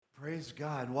Praise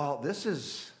God. Well, this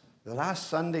is the last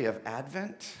Sunday of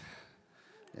Advent.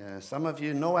 Some of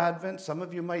you know Advent, some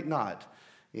of you might not.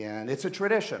 And it's a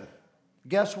tradition.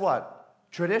 Guess what?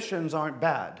 Traditions aren't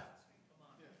bad.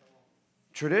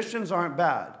 Traditions aren't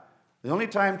bad. The only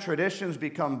time traditions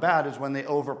become bad is when they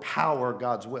overpower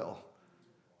God's will.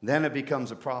 Then it becomes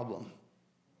a problem.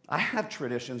 I have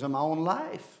traditions in my own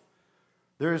life.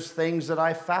 There's things that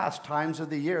I fast, times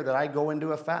of the year that I go into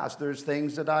a fast. There's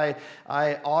things that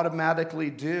I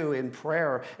automatically do in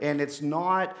prayer. And it's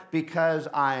not because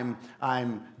I'm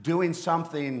doing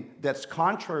something that's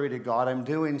contrary to God. I'm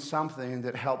doing something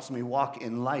that helps me walk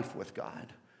in life with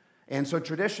God. And so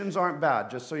traditions aren't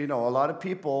bad, just so you know. A lot of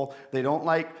people, they don't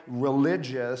like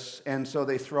religious, and so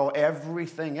they throw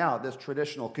everything out that's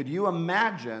traditional. Could you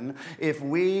imagine if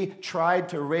we tried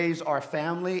to raise our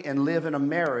family and live in a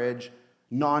marriage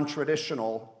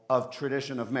non-traditional of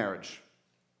tradition of marriage?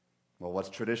 Well, what's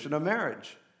tradition of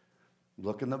marriage?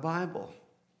 Look in the Bible.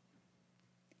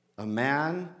 A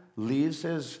man leaves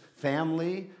his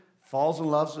family, falls in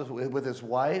love with his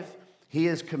wife. He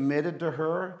is committed to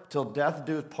her till death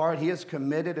do us part. He is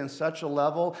committed in such a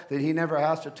level that he never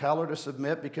has to tell her to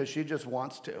submit because she just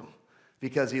wants to,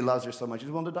 because he loves her so much.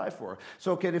 He's willing to die for her.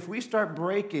 So, if we start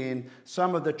breaking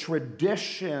some of the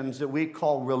traditions that we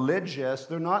call religious,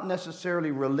 they're not necessarily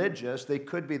religious. They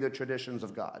could be the traditions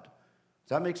of God. Does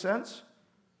that make sense?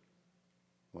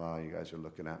 Wow, you guys are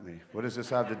looking at me. What does this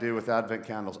have to do with Advent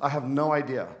candles? I have no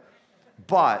idea.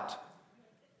 But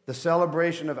the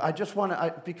celebration of,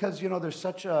 because, there's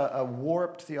such a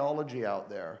warped theology out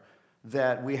there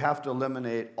that we have to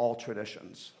eliminate all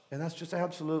traditions. And that's just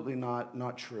absolutely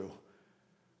not true.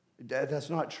 That's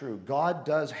not true. God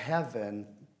does heaven.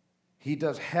 He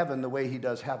does heaven the way he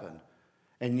does heaven.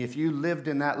 And if you lived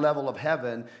in that level of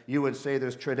heaven, you would say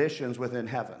there's traditions within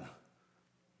heaven.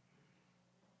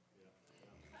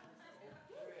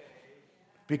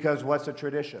 Because what's a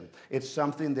tradition? It's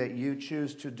something that you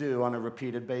choose to do on a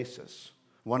repeated basis.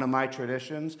 One of my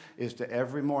traditions is to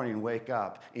every morning wake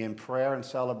up in prayer and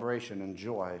celebration and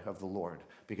joy of the Lord,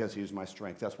 because he's my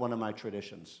strength. That's one of my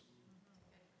traditions.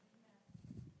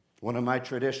 One of my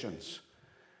traditions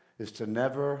is to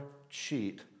never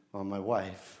cheat on my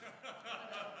wife.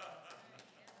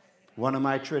 One of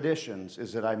my traditions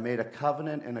is that I made a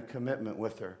covenant and a commitment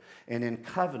with her. And in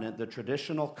covenant, the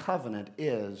traditional covenant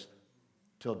is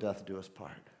till death do us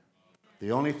part.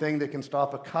 The only thing that can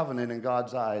stop a covenant in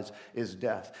God's eyes is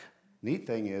death. Neat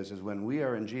thing is when we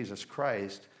are in Jesus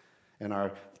Christ and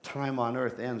our time on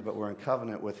earth ends, but we're in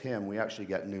covenant with him, we actually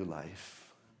get new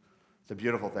life. It's a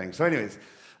beautiful thing. So anyways,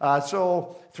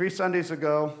 3 Sundays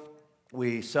ago,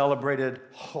 we celebrated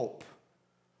hope,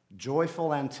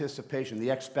 joyful anticipation,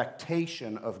 the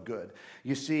expectation of good.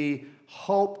 You see,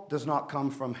 hope does not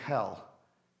come from hell.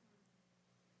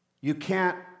 You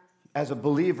can't, as a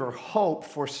believer, hope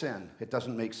for sin. It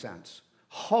doesn't make sense.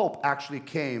 Hope actually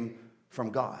came from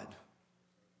God.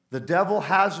 The devil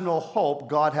has no hope.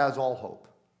 God has all hope.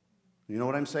 You know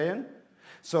what I'm saying?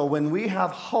 So when we have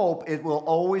hope, it will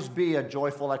always be a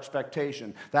joyful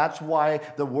expectation. That's why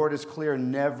the word is clear,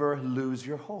 never lose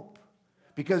your hope.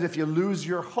 Because if you lose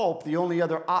your hope, the only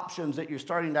other options that you're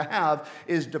starting to have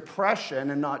is depression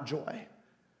and not joy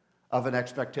of an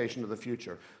expectation of the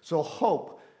future. So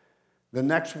hope. The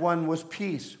next one was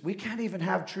peace. We can't even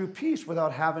have true peace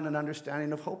without having an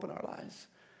understanding of hope in our lives.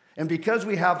 And because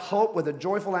we have hope with a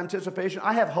joyful anticipation,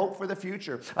 I have hope for the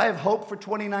future. I have hope for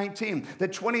 2019,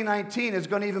 that 2019 is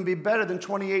going to even be better than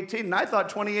 2018. And I thought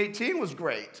 2018 was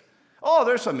great. Oh,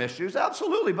 there's some issues,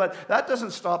 absolutely, but that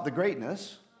doesn't stop the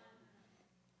greatness.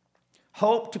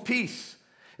 Hope to peace.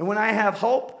 And when I have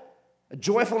hope, a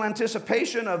joyful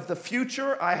anticipation of the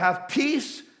future, I have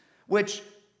peace, which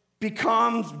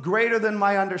becomes greater than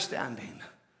my understanding.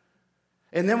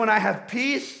 And then when I have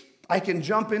peace, I can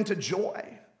jump into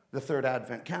joy, the third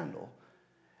Advent candle.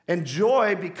 And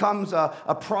joy becomes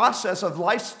a process of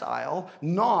lifestyle,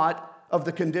 not of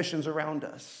the conditions around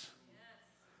us.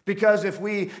 Because if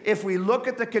we look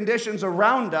at the conditions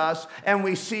around us and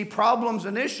we see problems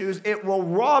and issues, it will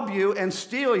rob you and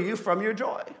steal you from your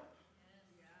joy.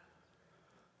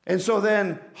 And so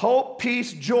then hope,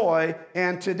 peace, joy,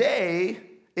 and today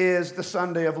is the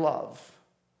Sunday of love.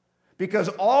 Because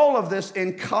all of this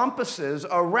encompasses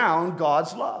around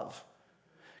God's love.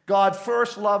 God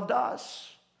first loved us.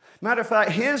 Matter of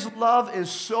fact, his love is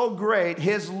so great.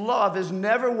 His love is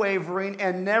never wavering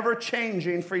and never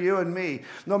changing for you and me.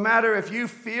 No matter if you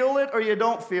feel it or you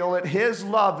don't feel it, his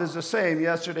love is the same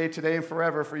yesterday, today, and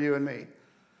forever for you and me.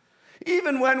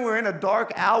 Even when we're in a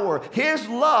dark hour, his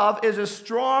love is as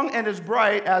strong and as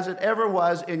bright as it ever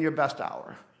was in your best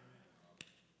hour.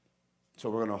 So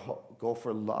we're going to go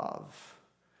for love.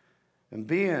 And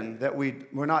being that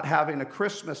we're not having a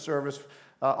Christmas service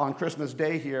on Christmas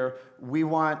Day here, we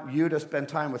want you to spend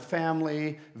time with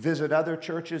family, visit other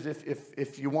churches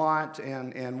if you want,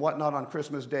 and whatnot on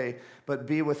Christmas Day, but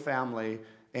be with family.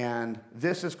 And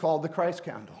this is called the Christ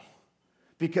Candle,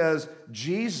 because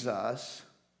Jesus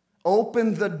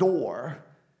opened the door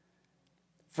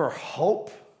for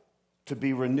hope to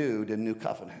be renewed in new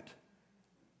covenant,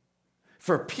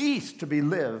 for peace to be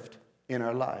lived in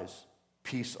our lives,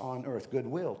 peace on earth,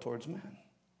 goodwill towards men,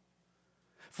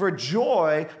 for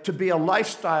joy to be a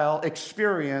lifestyle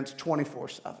experience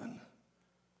 24/7,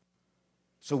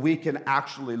 so we can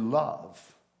actually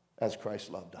love as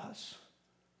Christ loved us.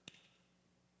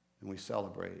 And we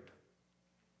celebrate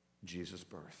Jesus'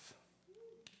 birth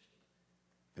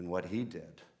and what he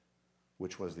did,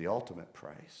 which was the ultimate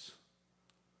price.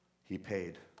 He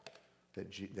paid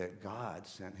that God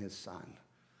sent his son.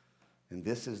 And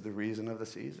this is the reason of the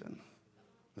season.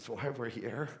 That's why we're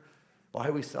here, why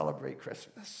we celebrate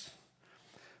Christmas.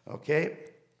 Okay,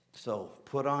 so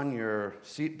put on your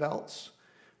seatbelts.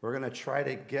 We're going to try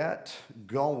to get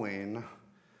going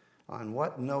on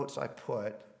what notes I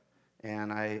put.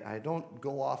 And I don't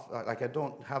go off, like I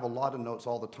don't have a lot of notes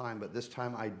all the time, but this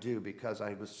time I do, because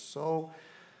I was so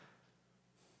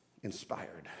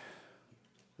inspired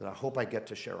that I hope I get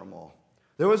to share them all.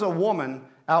 There was a woman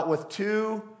out with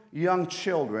 2 young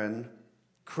children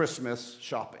Christmas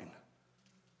shopping.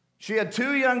 She had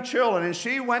 2 young children, and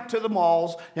she went to the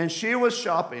malls, and she was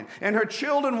shopping. And her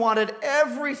children wanted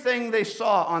everything they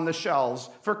saw on the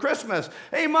shelves for Christmas.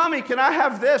 Hey, Mommy, can I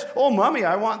have this? Oh, Mommy,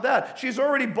 I want that. She's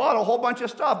already bought a whole bunch of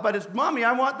stuff, but it's, Mommy,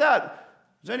 I want that.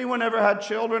 Has anyone ever had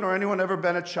children, or anyone ever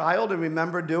been a child and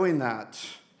remember doing that?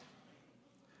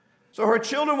 So her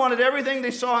children wanted everything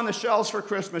they saw on the shelves for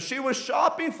Christmas. She was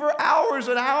shopping for hours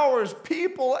and hours,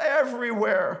 people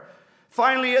everywhere.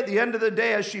 Finally, at the end of the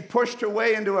day, as she pushed her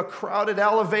way into a crowded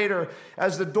elevator,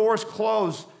 as the doors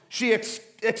closed, she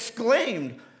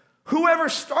exclaimed, "Whoever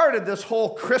started this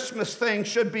whole Christmas thing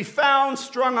should be found,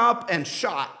 strung up, and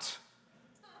shot."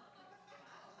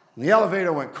 And the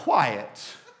elevator went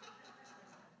quiet.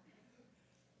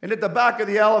 And at the back of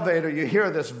the elevator, you hear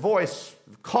this voice,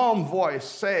 calm voice,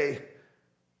 say,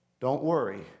 "Don't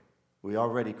worry, we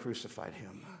already crucified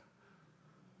him."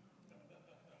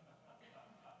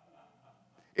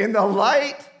 In the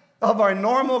light of our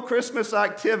normal Christmas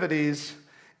activities,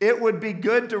 it would be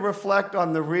good to reflect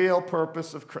on the real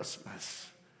purpose of Christmas.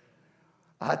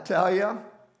 I tell you,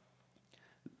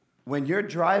 when you're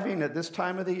driving at this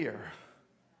time of the year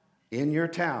in your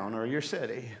town or your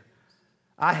city,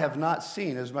 I have not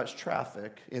seen as much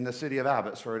traffic in the city of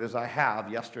Abbotsford as I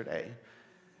have yesterday.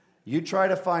 You try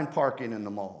to find parking in the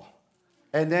mall.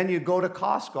 And then you go to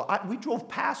Costco. We drove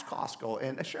past Costco,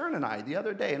 and Sharon and I, the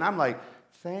other day, and I'm like,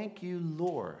 thank you,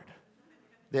 Lord,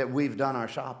 that we've done our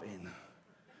shopping.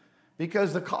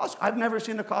 Because I've never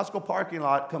seen the Costco parking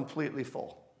lot completely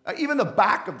full. Even the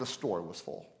back of the store was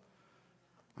full.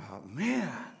 Oh,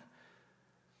 man.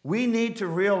 We need to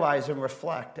realize and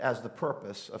reflect as the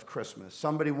purpose of Christmas.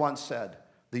 Somebody once said,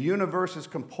 the universe is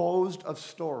composed of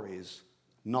stories,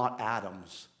 not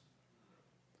atoms.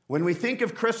 When we think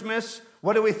of Christmas,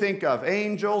 what do we think of?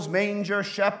 Angels, manger,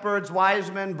 shepherds,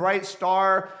 wise men, bright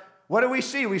star. What do we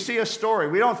see? We see a story.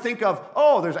 We don't think of,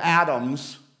 oh, there's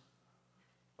atoms.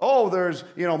 Oh, there's,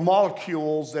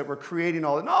 molecules that were creating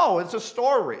all that. No, it's a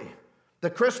story. The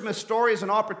Christmas story is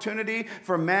an opportunity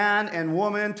for man and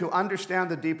woman to understand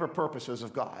the deeper purposes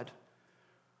of God.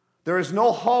 There is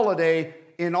no holiday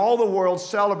in all the world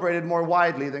celebrated more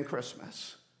widely than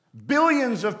Christmas.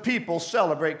 Billions of people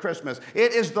celebrate Christmas.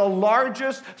 It is the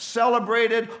largest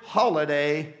celebrated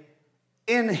holiday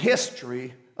in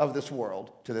history of this world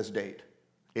to this date.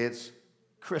 It's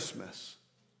Christmas.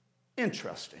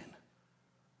 Interesting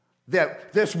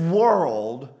that this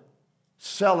world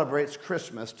celebrates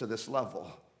Christmas to this level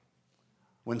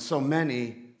when so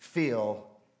many feel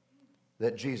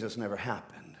that Jesus never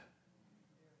happened.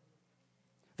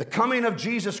 The coming of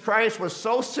Jesus Christ was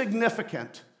so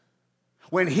significant.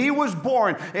 When he was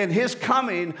born and his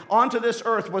coming onto this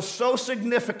earth was so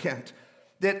significant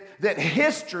that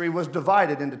history was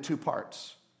divided into 2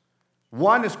 parts.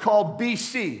 One is called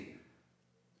BC.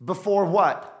 Before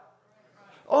what?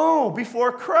 Oh,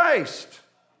 before Christ.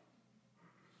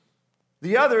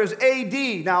 The other is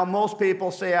AD. Now, most people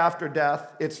say after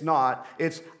death. It's not.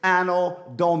 It's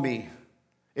Anno Domini.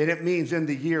 And it means in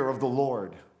the year of the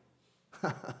Lord.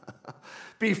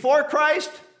 Before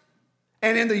Christ,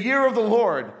 And in the year of the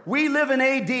Lord, we live in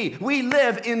AD. We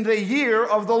live in the year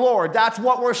of the Lord. That's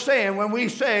what we're saying when we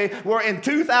say we're in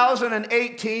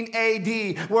 2018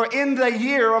 AD. We're in the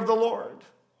year of the Lord.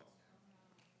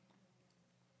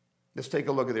 Let's take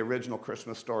a look at the original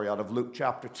Christmas story out of Luke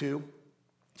chapter 2,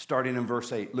 starting in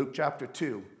verse 8. Luke chapter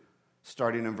 2,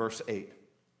 starting in verse 8.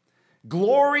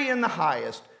 Glory in the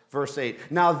highest. Verse 8,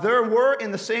 now there were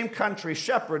in the same country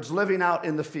shepherds living out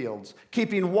in the fields,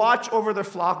 keeping watch over their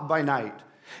flock by night.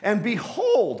 And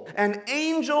behold, an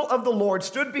angel of the Lord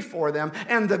stood before them,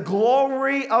 and the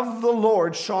glory of the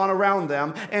Lord shone around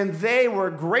them, and they were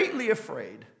greatly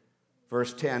afraid.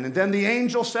 Verse 10, and then the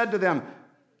angel said to them,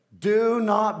 do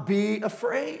not be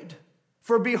afraid.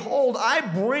 For behold, I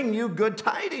bring you good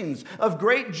tidings of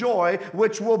great joy,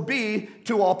 which will be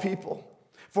to all people.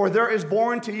 For there is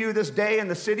born to you this day in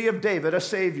the city of David a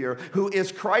Savior, who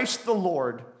is Christ the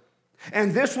Lord.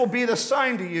 And this will be the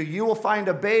sign to you. You will find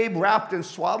a babe wrapped in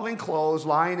swaddling clothes,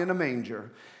 lying in a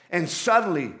manger. And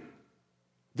suddenly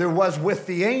there was with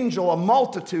the angel a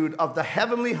multitude of the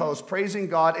heavenly host, praising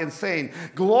God and saying,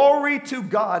 glory to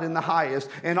God in the highest,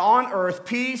 and on earth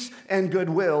peace and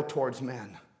goodwill towards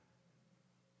men.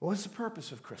 What's the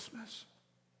purpose of Christmas?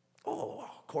 Oh,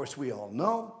 of course we all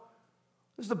know.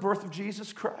 It was the birth of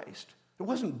Jesus Christ. It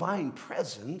wasn't buying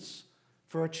presents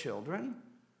for our children.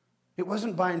 It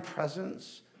wasn't buying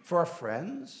presents for our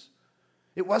friends.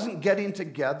 It wasn't getting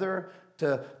together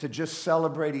to just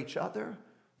celebrate each other.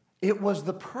 It was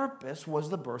the purpose was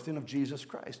the birthing of Jesus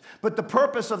Christ. But the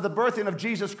purpose of the birthing of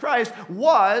Jesus Christ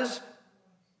was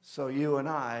so you and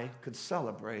I could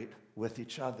celebrate with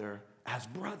each other as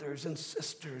brothers and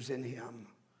sisters in Him.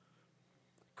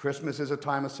 Christmas is a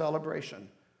time of celebration.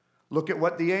 Look at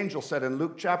what the angel said in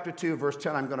Luke chapter 2, verse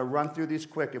 10. I'm going to run through these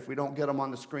quick. If we don't get them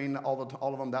on the screen, all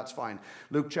of them, that's fine.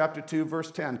 Luke chapter 2, verse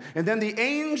 10. And then the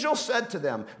angel said to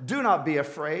them, do not be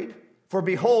afraid, for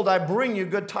behold, I bring you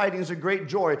good tidings of great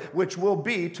joy, which will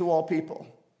be to all people.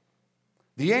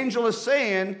 The angel is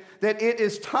saying that it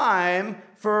is time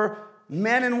for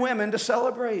men and women to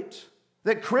celebrate.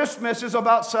 That Christmas is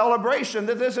about celebration,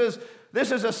 that this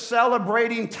is a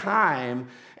celebrating time.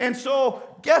 And so,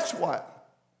 guess what?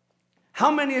 How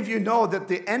many of you know that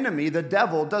the enemy, the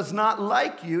devil, does not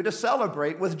like you to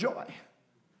celebrate with joy?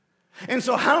 And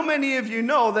so how many of you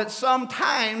know that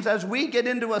sometimes as we get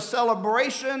into a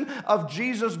celebration of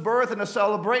Jesus' birth and a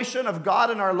celebration of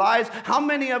God in our lives, how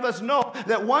many of us know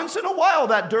that once in a while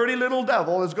that dirty little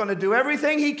devil is going to do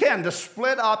everything he can to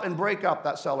split up and break up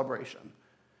that celebration?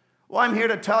 Well, I'm here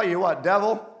to tell you what,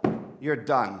 devil, you're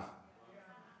done.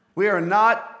 We are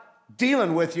not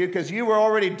dealing with you because you were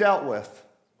already dealt with.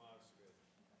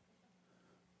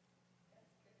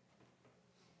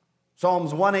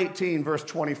 Psalms 118, verse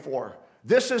 24.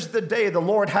 This is the day the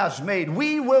Lord has made.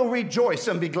 We will rejoice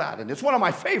and be glad. And it's one of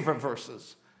my favorite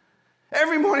verses.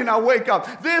 Every morning I wake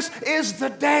up. This is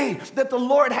the day that the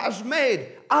Lord has made.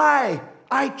 I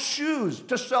choose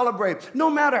to celebrate. No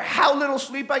matter how little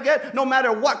sleep I get, no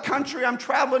matter what country I'm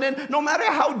traveling in, no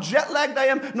matter how jet-lagged I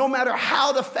am, no matter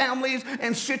how the families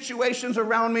and situations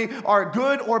around me are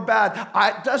good or bad,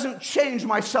 it doesn't change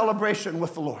my celebration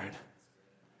with the Lord.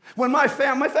 When my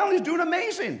family's doing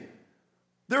amazing.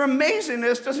 Their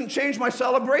amazingness doesn't change my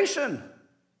celebration.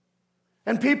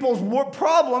 And people's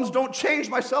problems don't change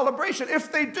my celebration.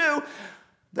 If they do,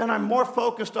 then I'm more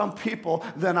focused on people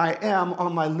than I am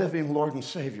on my living Lord and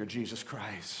Savior, Jesus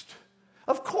Christ.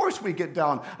 Of course we get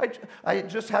down. I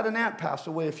just had an aunt pass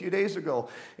away a few days ago,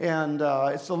 and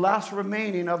it's the last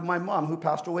remaining of my mom, who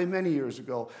passed away many years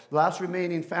ago, last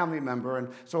remaining family member. And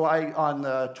so on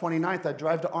the 29th, I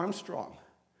drive to Armstrong.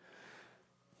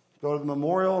 Go to the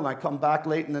memorial, and I come back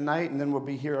late in the night, and then we'll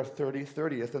be here at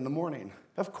 30th in the morning.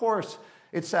 Of course,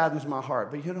 it saddens my heart.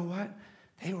 But you know what?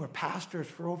 They were pastors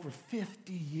for over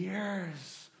 50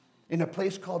 years in a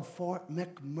place called Fort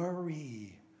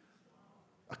McMurray,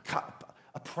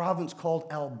 a province called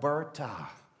Alberta,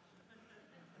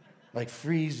 like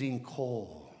freezing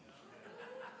cold.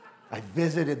 I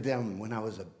visited them when I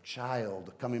was a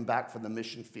child coming back from the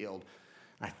mission field.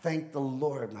 I thank the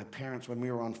Lord, my parents, when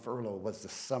we were on furlough, was the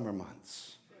summer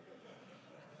months.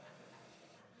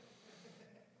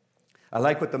 I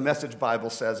like what the Message Bible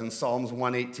says in Psalms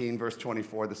 118, verse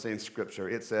 24, the same scripture.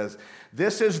 It says,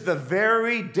 this is the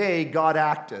very day God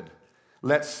acted.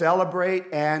 Let's celebrate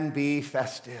and be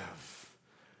festive.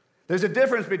 There's a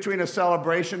difference between a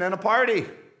celebration and a party.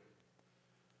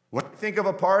 When I think of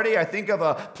a party, I think of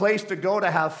a place to go to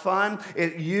have fun.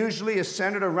 It usually is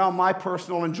centered around my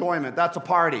personal enjoyment. That's a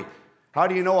party. How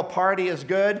do you know a party is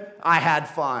good? I had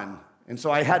fun. And so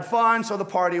I had fun, so the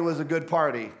party was a good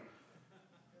party.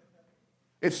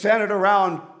 It's centered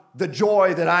around the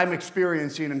joy that I'm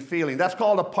experiencing and feeling. That's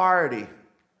called a party.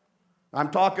 I'm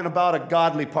talking about a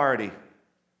godly party.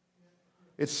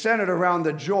 It's centered around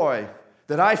the joy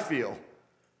that I feel.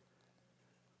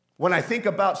 When I think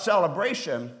about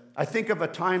celebration, I think of a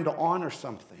time to honor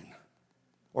something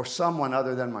or someone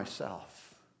other than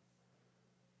myself.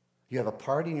 You have a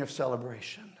party and you have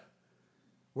celebration.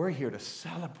 We're here to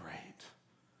celebrate.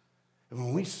 And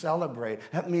when we celebrate,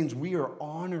 that means we are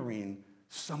honoring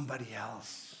somebody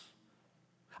else.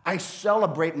 I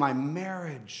celebrate my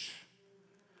marriage.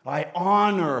 I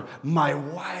honor my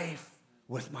wife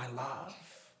with my love.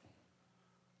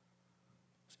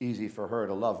 It's easy for her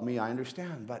to love me, I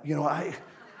understand, but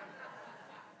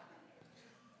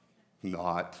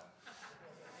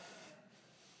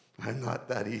I'm not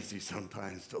that easy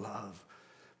sometimes to love.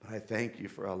 But I thank you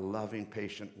for a loving,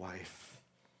 patient wife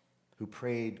who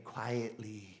prayed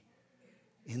quietly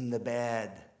in the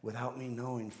bed without me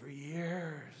knowing for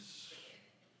years.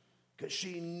 Because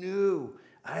she knew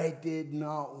I did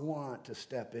not want to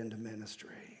step into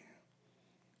ministry.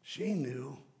 She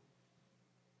knew.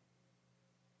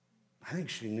 I think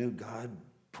she knew God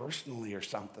personally or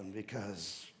something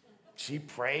because she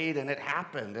prayed and it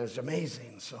happened. It was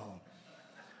amazing. So,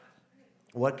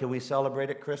 what can we celebrate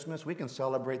at Christmas? We can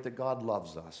celebrate that God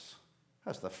loves us.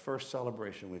 That's the first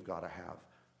celebration we've got to have.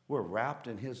 We're wrapped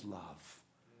in His love,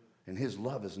 and His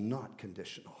love is not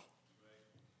conditional.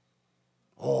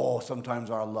 Oh, sometimes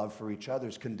our love for each other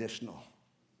is conditional.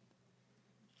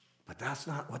 But that's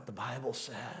not what the Bible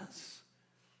says.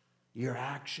 Your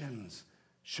actions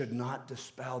should not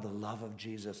dispel the love of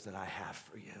Jesus that I have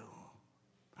for you.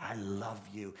 I love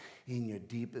you in your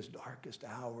deepest, darkest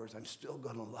hours. I'm still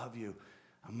going to love you.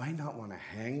 I might not want to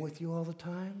hang with you all the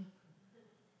time,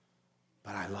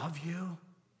 but I love you.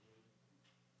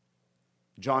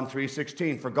 John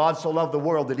 3:16, for God so loved the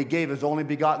world that He gave His only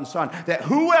begotten Son, that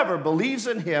whoever believes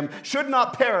in Him should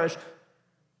not perish,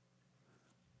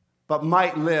 but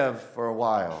might live for a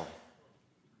while.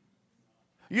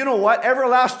 You know what?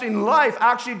 Everlasting life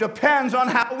actually depends on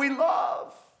how we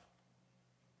love.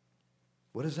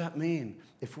 What does that mean?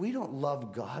 If we don't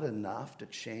love God enough to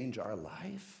change our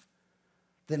life,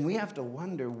 then we have to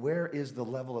wonder, where is the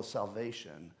level of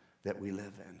salvation that we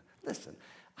live in? Listen,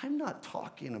 I'm not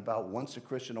talking about once a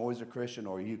Christian, always a Christian,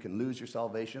 or you can lose your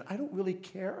salvation. I don't really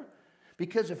care.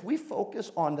 Because if we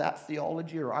focus on that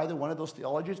theology or either one of those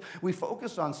theologies, we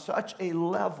focus on such a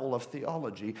level of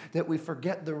theology that we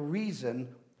forget the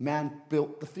reason man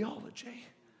built the theology.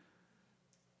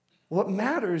 What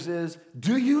matters is,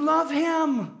 do you love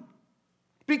Him?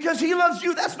 Because He loves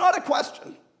you. That's not a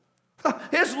question.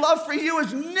 His love for you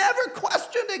is never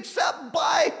questioned except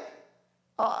by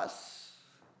us,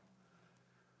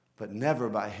 but never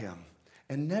by Him,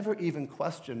 and never even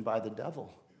questioned by the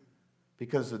devil,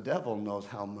 because the devil knows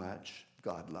how much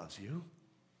God loves you.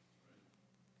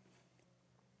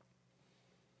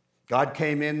 God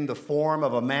came in the form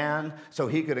of a man so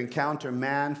He could encounter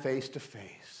man face to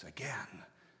face again.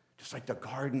 Just like the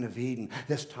Garden of Eden.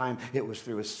 This time it was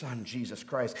through His Son, Jesus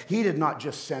Christ. He did not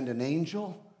just send an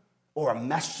angel or a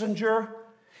messenger.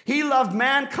 He loved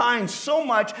mankind so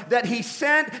much that He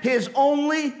sent His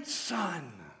only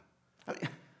Son. I mean,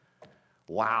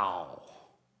 wow.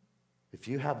 If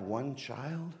you have one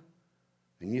child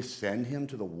and you send him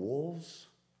to the wolves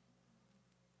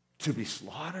to be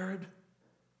slaughtered,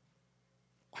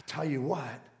 I tell you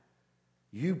what,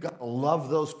 you've got to love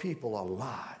those people a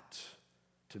lot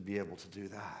to be able to do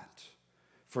that.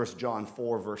 1 John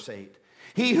 4, verse 8.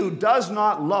 He who does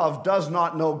not love does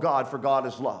not know God, for God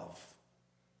is love.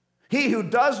 He who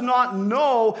does not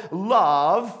know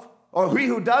love, or he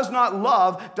who does not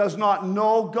love, does not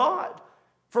know God.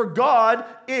 For God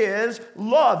is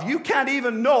love. You can't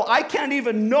even know, I can't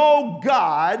even know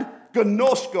God,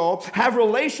 gnosko, have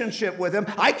relationship with Him.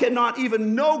 I cannot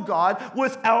even know God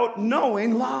without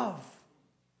knowing love.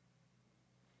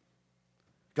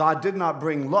 God did not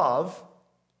bring love.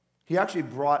 He actually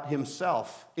brought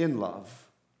Himself in love.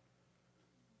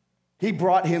 He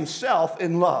brought Himself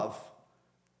in love.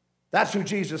 That's who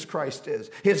Jesus Christ is.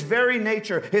 His very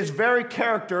nature, His very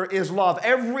character is love.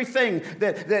 Everything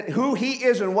that who He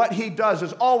is and what He does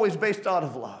is always based out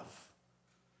of love.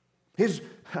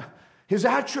 His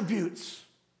attributes,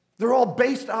 they're all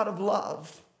based out of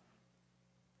love.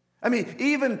 I mean,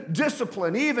 even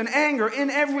discipline, even anger, in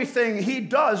everything He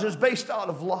does is based out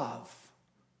of love.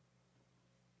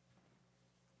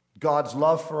 God's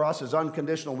love for us is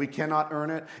unconditional. We cannot earn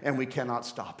it, and we cannot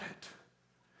stop it.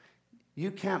 You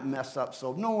can't mess up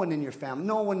so, no one in your family,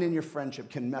 no one in your friendship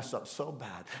can mess up so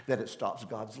bad that it stops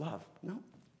God's love. No,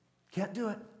 can't do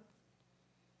it.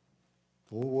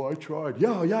 Oh, I tried.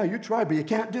 Yeah, you tried, but you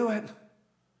can't do it.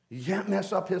 You can't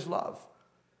mess up his love.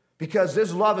 Because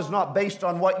his love is not based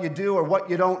on what you do or what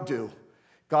you don't do.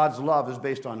 God's love is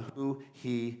based on who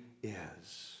he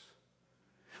is.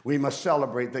 We must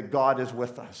celebrate that God is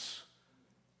with us.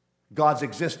 God's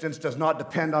existence does not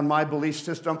depend on my belief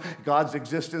system. God's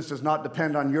existence does not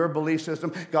depend on your belief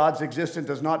system. God's existence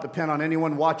does not depend on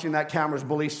anyone watching that camera's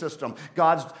belief system.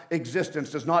 God's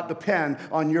existence does not depend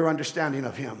on your understanding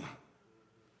of him.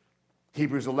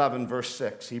 Hebrews 11, verse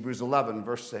 6. Hebrews 11,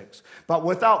 verse 6. But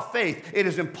without faith, it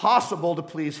is impossible to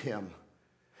please him.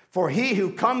 For he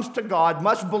who comes to God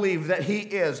must believe that he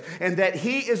is, and that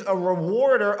he is a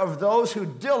rewarder of those who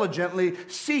diligently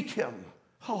seek him.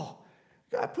 Oh,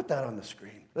 God, put that on the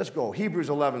screen. Let's go. Hebrews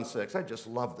 11:6. I just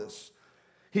love this.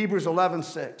 Hebrews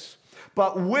 11:6.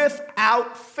 But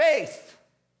without faith,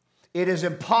 it is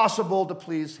impossible to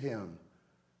please him.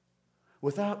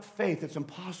 Without faith, it's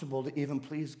impossible to even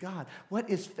please God. What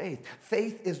is faith?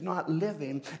 Faith is not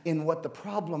living in what the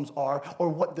problems are or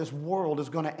what this world is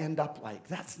going to end up like.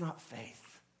 That's not faith.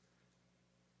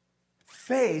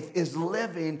 Faith is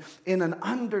living in an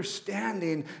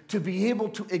understanding to be able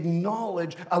to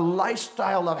acknowledge a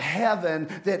lifestyle of heaven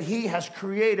that he has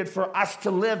created for us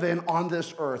to live in on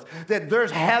this earth. That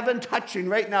there's heaven touching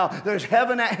right now. There's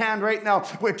heaven at hand right now.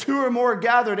 Where two or more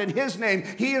gathered in his name,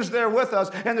 he is there with us.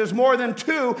 And there's more than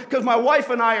two because my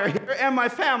wife and I are here and my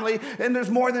family. And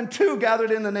there's more than two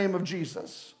gathered in the name of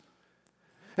Jesus.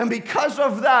 And because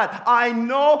of that, I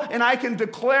know and I can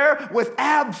declare with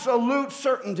absolute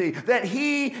certainty that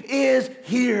he is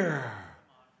here.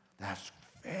 That's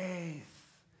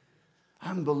faith.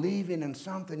 I'm believing in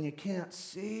something you can't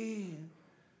see.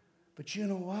 But you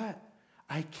know what?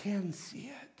 I can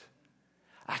see it.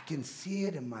 I can see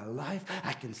it in my life.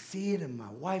 I can see it in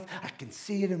my wife. I can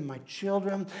see it in my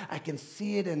children. I can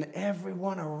see it in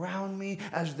everyone around me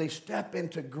as they step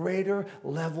into greater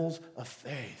levels of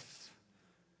faith.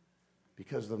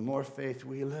 Because the more faith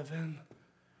we live in,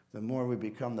 the more we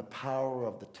become the power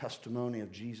of the testimony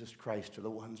of Jesus Christ to the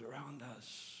ones around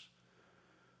us.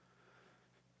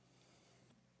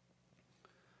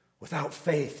 Without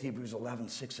faith, Hebrews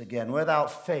 11:6 again,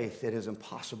 without faith it is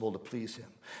impossible to please him.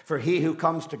 For he who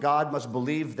comes to God must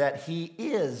believe that he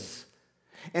is,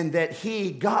 and that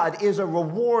he, God, is a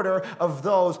rewarder of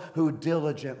those who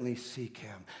diligently seek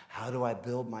him. How do I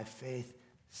build my faith?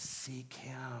 Seek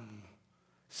him.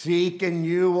 Seek and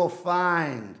you will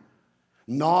find.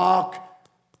 Knock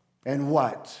and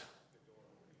what?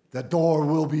 The door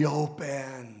will be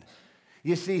opened.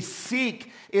 You see,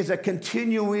 seek is a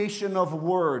continuation of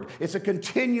word. It's a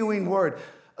continuing word.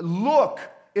 Look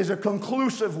is a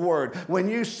conclusive word. When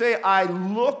you say,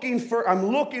 I'm looking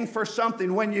for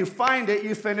something, when you find it,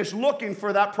 you finish looking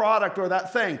for that product or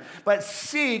that thing. But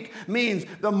seek means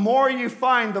the more you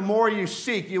find, the more you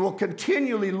seek. You will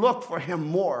continually look for him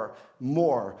more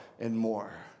and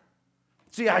more.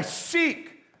 See, I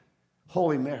seek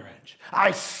holy marriage. I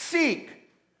seek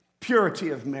purity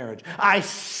of marriage. I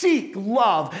seek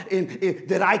love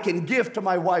that I can give to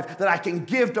my wife, that I can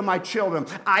give to my children.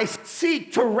 I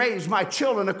seek to raise my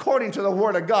children according to the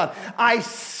Word of God. I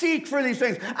seek for these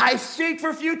things. I seek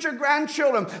for future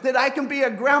grandchildren, that I can be a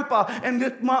grandpa and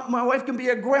that my wife can be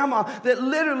a grandma that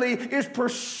literally is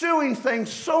pursuing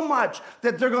things so much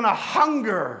that they're going to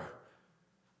hunger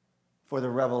for the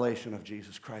revelation of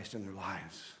Jesus Christ in their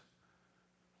lives.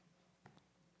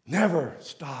 Never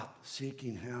stop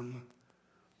seeking him.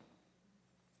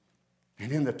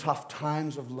 And in the tough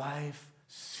times of life,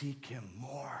 seek him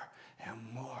more and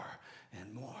more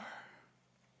and more.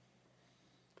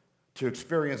 To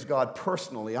experience God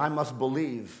personally, I must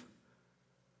believe.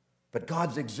 But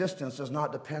God's existence does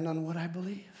not depend on what I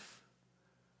believe.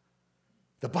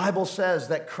 The Bible says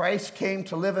that Christ came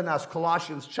to live in us,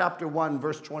 Colossians chapter 1,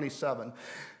 verse 27.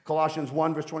 Colossians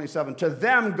 1, verse 27. To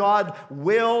them God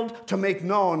willed to make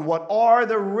known what are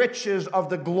the riches of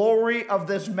the glory of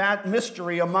this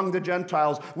mystery among the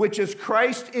Gentiles, which is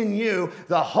Christ in you,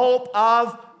 the hope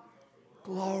of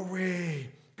glory.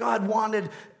 God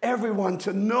wanted everyone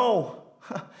to know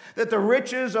that the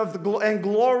riches of and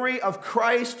glory of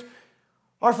Christ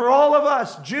are for all of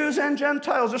us, Jews and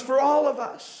Gentiles. It's for all of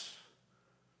us.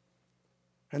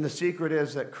 And the secret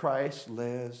is that Christ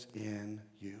lives in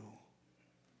you.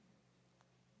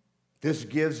 This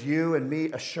gives you and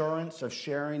me assurance of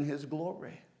sharing his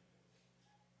glory.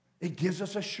 It gives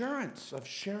us assurance of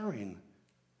sharing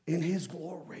in his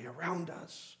glory around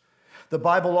us. The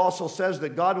Bible also says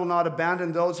that God will not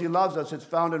abandon those he loves us. It's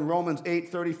found in Romans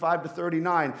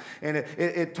 8:35-39.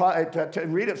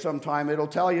 And read it sometime. It'll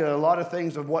tell you a lot of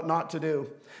things of what not to do.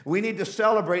 We need to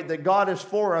celebrate that God is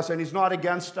for us and he's not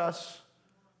against us.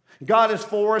 God is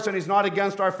for us and he's not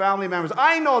against our family members.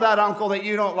 I know that uncle that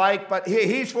you don't like, but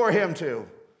he's for him too.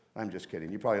 I'm just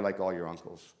kidding. You probably like all your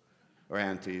uncles or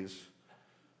aunties,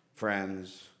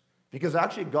 friends, because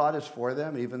actually God is for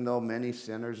them, even though many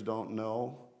sinners don't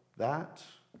know that.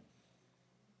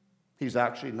 He's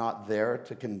actually not there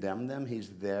to condemn them. He's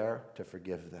there to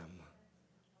forgive them.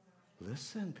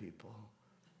 Listen, people.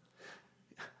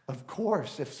 Of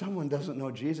course, if someone doesn't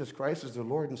know Jesus Christ as their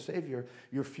Lord and Savior,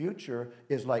 your future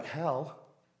is like hell.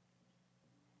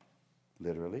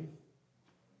 Literally.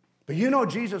 But you know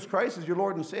Jesus Christ as your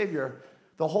Lord and Savior.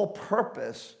 The whole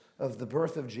purpose of the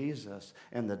birth of Jesus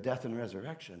and the death and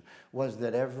resurrection was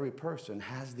that every person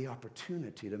has the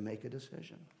opportunity to make a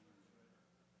decision.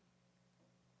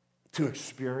 To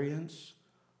experience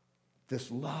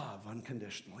this love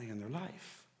unconditionally in their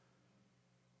life.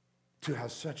 To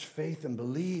have such faith and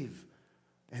believe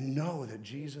and know that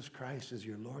Jesus Christ is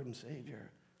your Lord and Savior.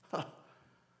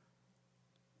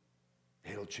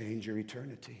 It'll change your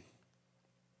eternity.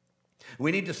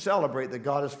 We need to celebrate that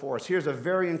God is for us. Here's a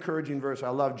very encouraging verse. I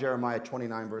love Jeremiah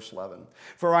 29, verse 11.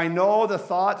 For I know the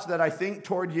thoughts that I think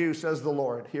toward you, says the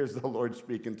Lord. Here's the Lord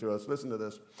speaking to us. Listen to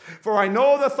this. For I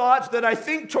know the thoughts that I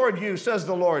think toward you, says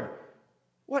the Lord.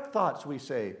 What thoughts, we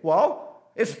say? Well,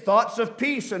 it's thoughts of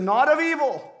peace and not of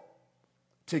evil,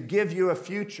 to give you a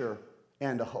future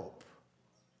and a hope.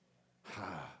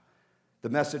 The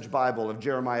Message Bible of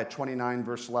Jeremiah 29,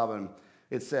 verse 11,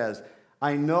 it says,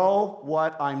 I know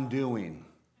what I'm doing.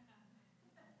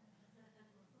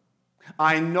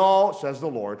 I know, says the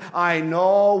Lord, I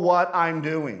know what I'm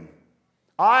doing.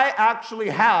 I actually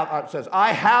have, it says,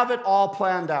 I have it all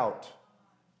planned out.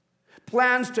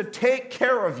 Plans to take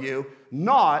care of you,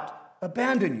 not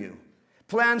abandon you.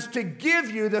 Plans to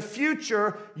give you the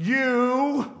future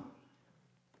you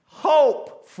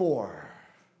hope for.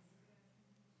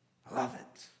 I love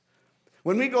it.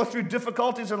 When we go through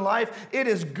difficulties in life, it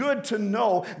is good to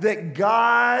know that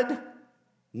God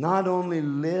not only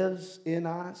lives in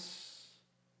us,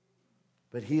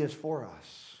 but he is for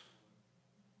us.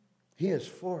 He is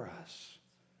for us.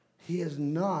 He is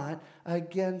not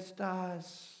against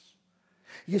us.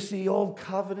 You see, old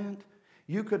covenant,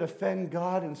 you could offend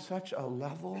God in such a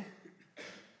level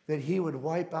that he would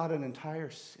wipe out an entire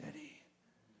city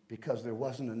because there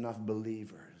wasn't enough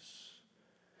believers.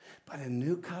 But in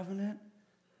new covenant,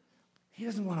 he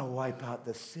doesn't want to wipe out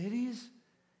the cities.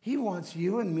 He wants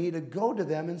you and me to go to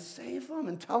them and save them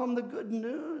and tell them the good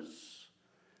news.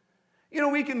 You know,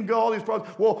 we can go all these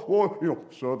problems. Well,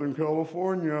 Southern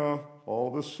California, all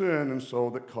the sin and so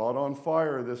that caught on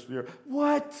fire this year.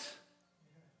 What?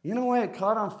 You know why it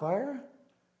caught on fire?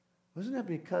 Wasn't it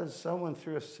because someone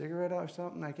threw a cigarette out or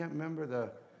something? I can't remember.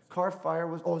 The car fire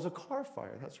was, it was a car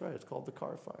fire. That's right, it's called the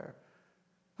car fire.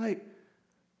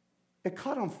 It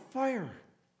caught on fire.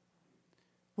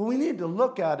 What we need to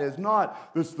look at is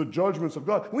not, this is the judgments of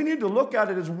God. We need to look at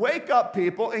it as wake up,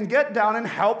 people, and get down and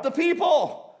help the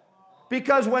people.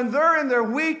 Because when they're in their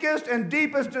weakest and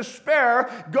deepest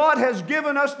despair, God has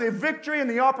given us the victory and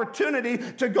the opportunity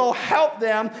to go help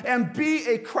them and be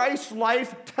a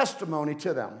Christ-life testimony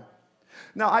to them.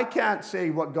 Now, I can't say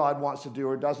what God wants to do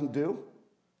or doesn't do.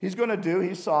 He's going to do,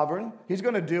 he's sovereign. He's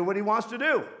going to do what he wants to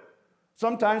do.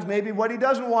 Sometimes maybe what he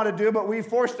doesn't want to do, but we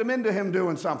forced him into him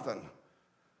doing something.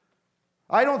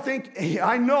 I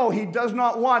know he does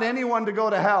not want anyone to go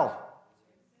to hell.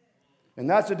 And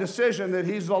that's a decision that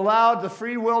he's allowed the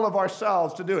free will of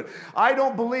ourselves to do it. I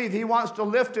don't believe he wants to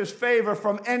lift his favor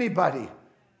from anybody.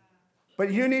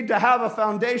 But you need to have a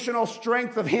foundational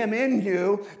strength of him in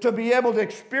you to be able to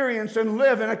experience and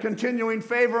live in a continuing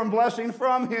favor and blessing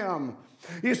from him.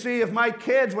 You see, if my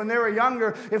kids, when they were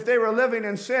younger, if they were living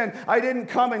in sin, I didn't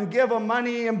come and give them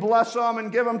money and bless them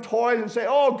and give them toys and say,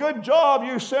 oh, good job,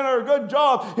 you sinner, good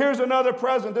job. Here's another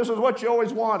present. This is what you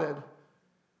always wanted.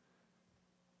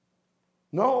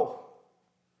 No.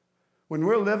 When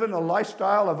we're living a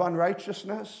lifestyle of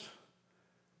unrighteousness,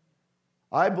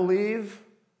 I believe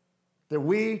that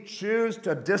we choose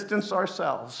to distance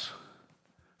ourselves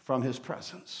from his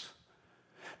presence.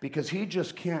 Because he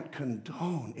just can't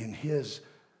condone in his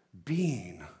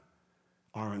being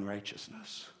our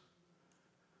unrighteousness.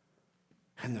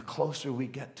 And the closer we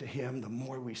get to him, the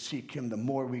more we seek him, the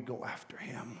more we go after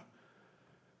him.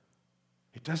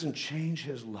 It doesn't change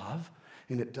his love,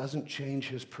 and it doesn't change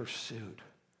his pursuit.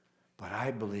 But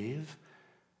I believe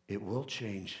it will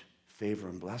change favor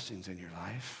and blessings in your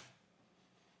life.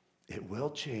 It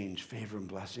will change favor and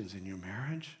blessings in your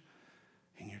marriage,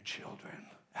 in your children.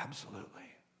 Absolutely.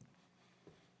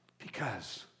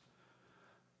 Because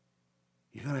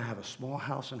you're going to have a small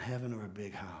house in heaven or a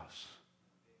big house.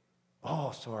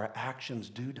 Oh, so our actions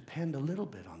do depend a little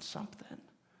bit on something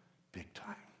big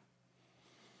time.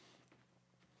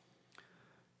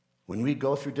 When we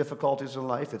go through difficulties in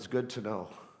life, it's good to know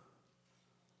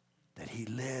that he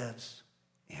lives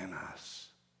in us,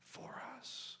 for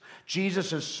us.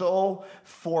 Jesus is so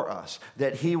for us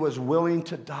that he was willing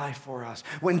to die for us.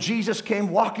 When Jesus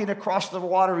came walking across the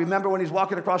water, remember when he's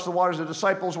walking across the waters, the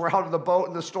disciples were out of the boat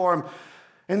in the storm,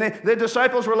 and the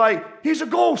disciples were like, he's a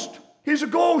ghost, he's a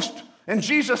ghost. And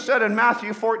Jesus said in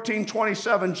Matthew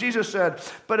 14:27, Jesus said,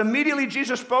 but immediately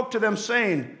Jesus spoke to them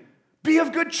saying, be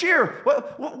of good cheer.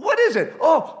 What is it?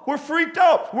 Oh, we're freaked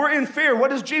out. We're in fear.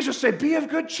 What does Jesus say? Be of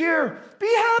good cheer.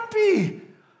 Be happy.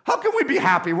 How can we be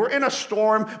happy? We're in a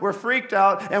storm. We're freaked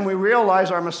out. And we realize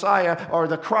our Messiah or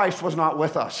the Christ was not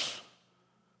with us.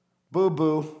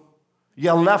 Boo-boo.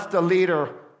 You left the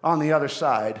leader on the other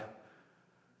side.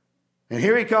 And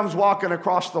here he comes walking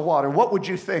across the water. What would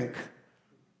you think?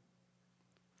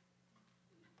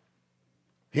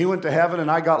 He went to heaven and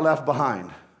I got left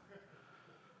behind.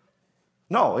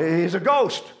 No, he's a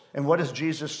ghost. And what does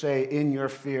Jesus say? In your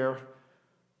fear,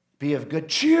 be of good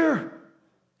cheer.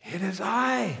 It is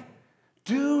I.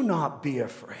 Do not be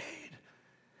afraid.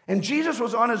 And Jesus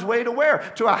was on his way to where?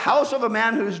 To a house of a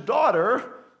man whose daughter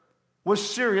was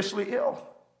seriously ill.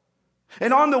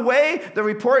 And on the way, the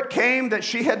report came that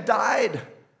she had died.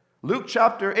 Luke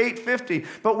chapter 8:50.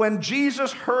 But when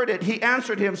Jesus heard it, he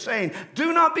answered him saying,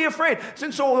 do not be afraid.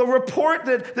 Since so the report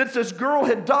that this girl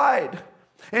had died.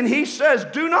 And he says,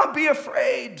 do not be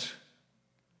afraid.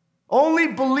 Only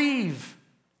believe,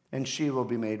 and she will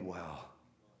be made well.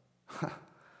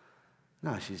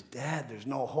 No, she's dead. There's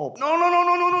no hope.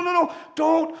 No.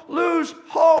 Don't lose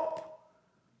hope.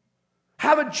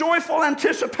 Have a joyful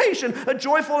anticipation, a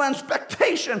joyful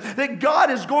expectation that God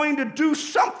is going to do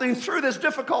something through this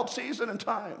difficult season and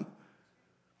time.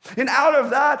 And out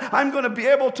of that, I'm going to be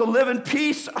able to live in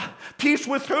peace. Peace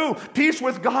with who? Peace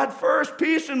with God first.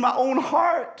 Peace in my own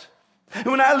heart. And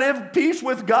when I live peace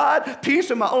with God, peace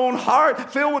in my own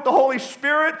heart, filled with the Holy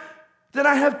Spirit, then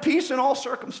I have peace in all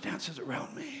circumstances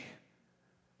around me.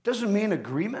 Doesn't mean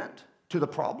agreement to the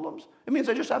problems. It means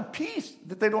I just have peace,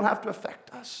 that they don't have to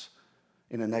affect us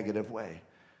in a negative way.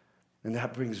 And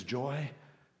that brings joy,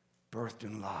 birthed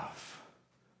in love.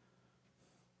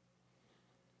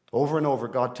 Over and over,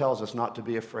 God tells us not to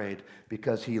be afraid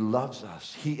because he loves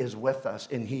us, he is with us,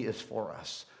 and he is for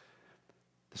us.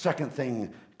 The second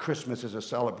thing Christmas is a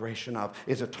celebration of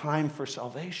is a time for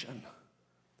salvation.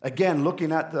 Again,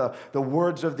 looking at the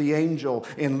words of the angel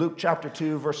in Luke chapter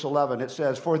 2, verse 11, it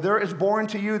says, for there is born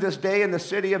to you this day in the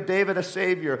city of David a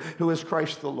Savior, who is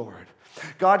Christ the Lord.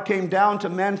 God came down to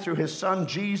men through his Son,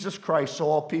 Jesus Christ, so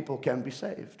all people can be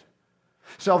saved.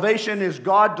 Salvation is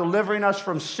God delivering us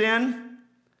from sin,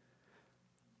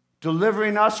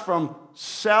 delivering us from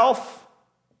self,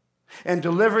 and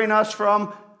delivering us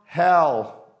from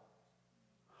hell.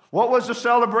 What was the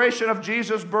celebration of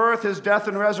Jesus' birth, his death,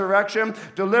 and resurrection?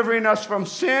 Delivering us from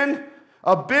sin.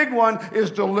 A big one is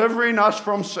delivering us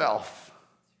from self,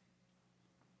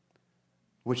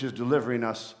 which is delivering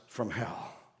us from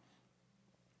hell.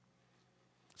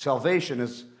 Salvation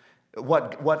is,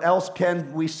 what else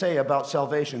can we say about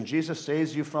salvation? Jesus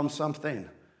saves you from something.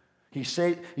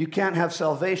 You can't have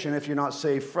salvation if you're not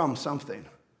saved from something.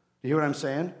 You hear what I'm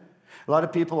saying? A lot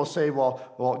of people will say,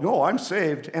 well, no, I'm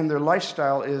saved, and their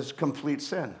lifestyle is complete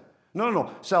sin.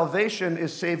 No. Salvation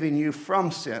is saving you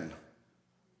from sin,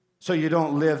 so you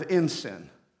don't live in sin.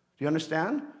 Do you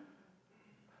understand?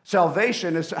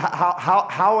 Salvation is,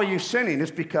 how are you sinning?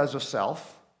 It's because of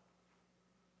self.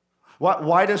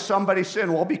 Why does somebody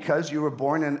sin? Well, because you were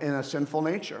born in a sinful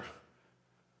nature.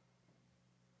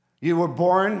 You were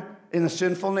born in a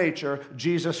sinful nature.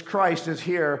 Jesus Christ is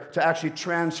here to actually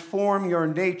transform your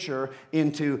nature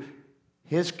into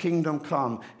his kingdom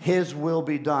come, his will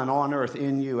be done on earth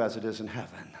in you as it is in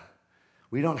heaven.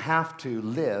 We don't have to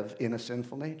live in a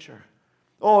sinful nature.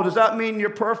 Oh, does that mean you're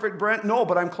perfect, Brent? No,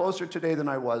 but I'm closer today than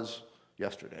I was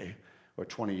yesterday or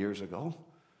 20 years ago.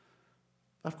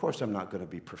 Of course, I'm not going to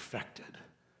be perfected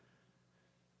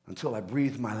until I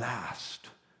breathe my last.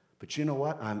 But you know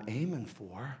what? I'm aiming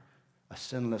for a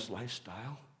sinless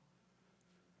lifestyle.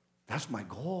 That's my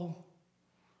goal.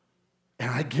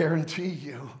 And I guarantee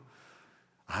you,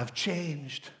 I've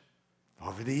changed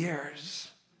over the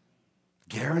years.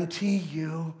 Guarantee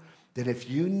you that if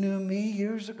you knew me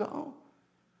years ago,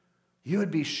 you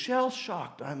would be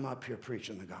shell-shocked I'm up here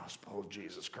preaching the gospel of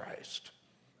Jesus Christ.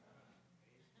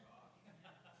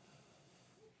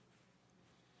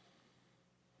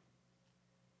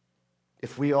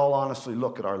 If we all honestly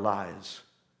look at our lives,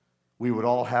 we would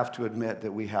all have to admit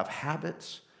that we have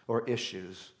habits or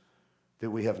issues that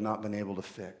we have not been able to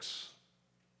fix.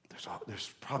 There's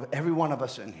probably every one of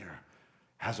us in here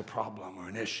has a problem or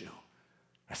an issue,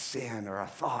 a sin or a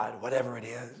thought, whatever it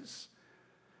is,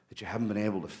 that you haven't been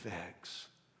able to fix.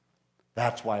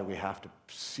 That's why we have to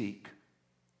seek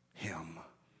him.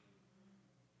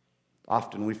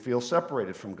 Often we feel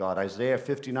separated from God. Isaiah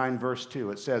 59 verse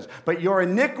 2, it says, "But your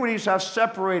iniquities have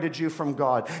separated you from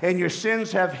God, and your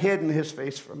sins have hidden his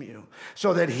face from you,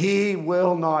 so that he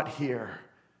will not hear."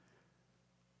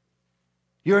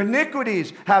 Your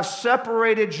iniquities have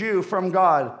separated you from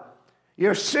God.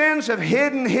 Your sins have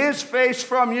hidden his face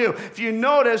from you. If you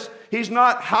notice, he's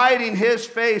not hiding his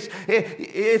face.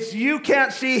 It's you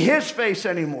can't see his face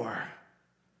anymore.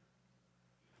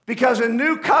 Because in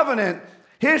new covenant,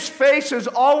 his face is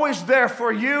always there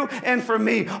for you and for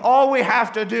me. All we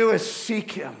have to do is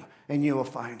seek him, and you will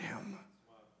find him.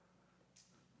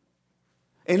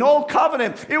 In Old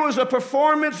Covenant, it was a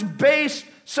performance-based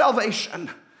salvation.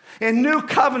 In New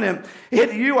Covenant,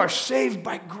 you are saved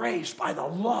by grace, by the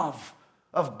love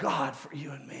of God for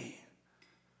you and me.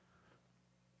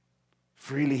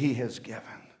 Freely he has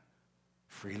given,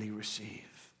 freely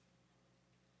receive.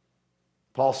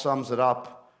 Paul sums it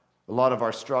up, a lot of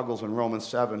our struggles in Romans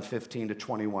 7, 15 to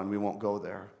 21. We won't go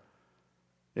there.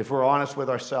 If we're honest with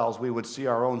ourselves, we would see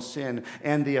our own sin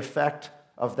and the effect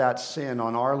of that sin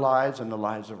on our lives and the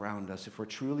lives around us. If we're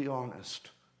truly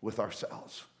honest with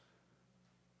ourselves,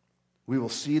 we will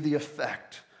see the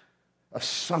effect of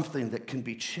something that can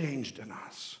be changed in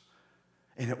us.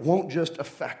 And it won't just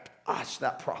affect us,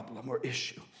 that problem or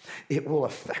issue. It will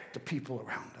affect the people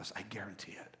around us, I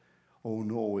guarantee it. Oh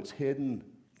no, it's hidden.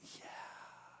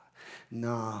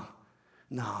 Yeah.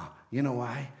 No. You know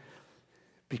why?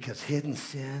 Because hidden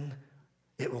sin,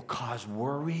 it will cause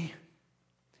worry.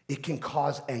 It can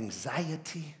cause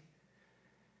anxiety.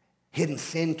 Hidden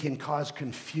sin can cause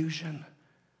confusion.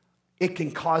 It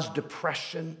can cause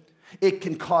depression. It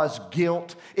can cause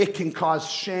guilt. It can cause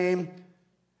shame.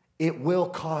 It will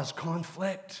cause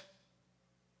conflict.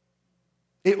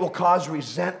 It will cause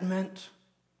resentment.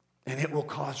 And it will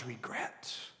cause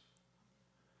regret.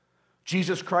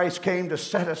 Jesus Christ came to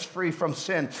set us free from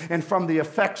sin and from the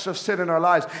effects of sin in our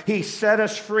lives. He set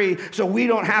us free so we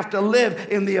don't have to live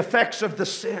in the effects of the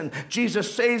sin.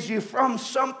 Jesus saves you from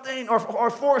something or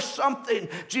for something.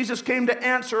 Jesus came to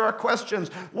answer our questions.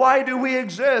 Why do we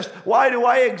exist? Why do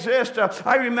I exist?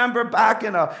 I remember back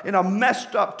in a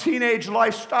messed up teenage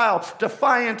lifestyle,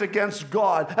 defiant against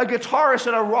God, a guitarist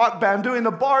in a rock band doing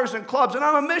the bars and clubs, and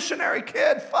I'm a missionary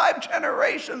kid, 5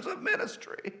 generations of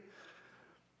ministry.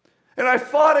 And I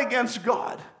fought against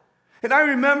God. And I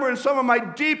remember in some of my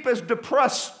deepest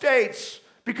depressed states,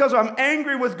 because I'm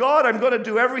angry with God, I'm going to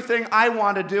do everything I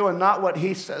want to do and not what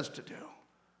he says to do.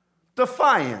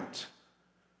 Defiant.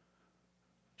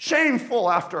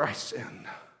 Shameful after I sinned.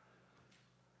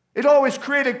 It always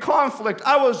created conflict.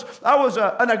 I was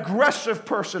an aggressive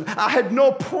person. I had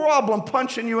no problem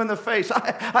punching you in the face.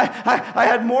 I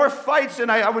had more fights, and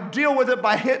I would deal with it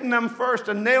by hitting them first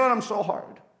and nailing them so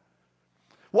hard.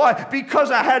 Why?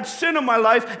 Because I had sin in my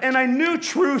life and I knew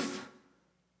truth.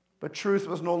 But truth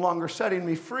was no longer setting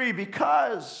me free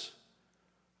because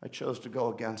I chose to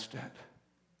go against it.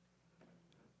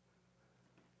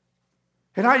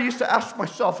 And I used to ask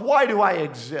myself, why do I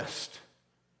exist?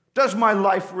 Does my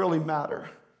life really matter?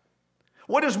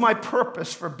 What is my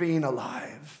purpose for being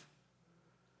alive?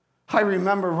 I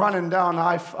remember running down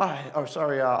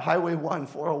Highway 1,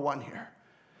 401 here.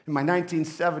 In my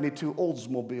 1972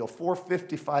 Oldsmobile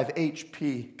 455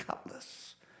 HP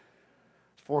Cutlass.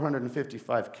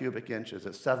 455 cubic inches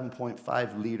at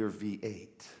 7.5 liter V8.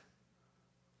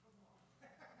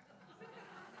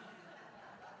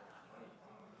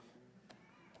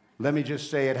 Let me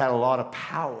just say it had a lot of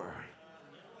power.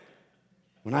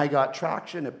 When I got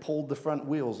traction, it pulled the front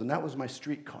wheels, and that was my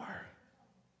street car.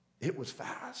 It was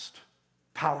fast,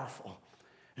 powerful.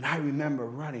 And I remember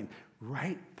running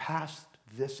right past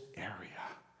this area.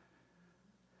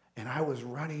 And I was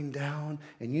running down,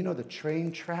 and you know the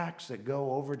train tracks that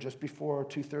go over just before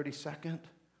 232nd?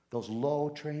 Those low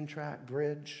train track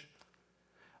bridge?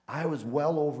 I was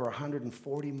well over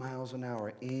 140 miles an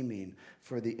hour aiming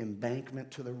for the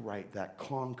embankment to the right, that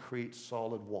concrete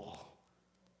solid wall.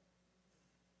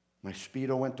 My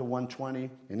speedo went to 120,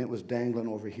 and it was dangling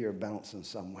over here, bouncing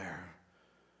somewhere.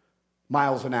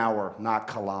 Miles an hour, not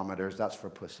kilometers. That's for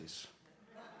pussies.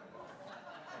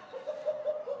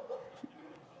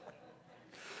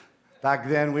 Back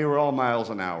then, we were all miles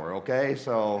an hour, okay?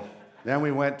 So then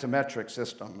we went to metric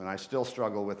system, and I still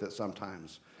struggle with it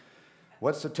sometimes.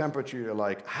 What's the temperature you're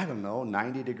like? I don't know,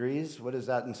 90 degrees? What is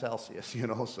that in Celsius,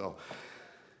 so.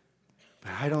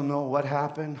 But I don't know what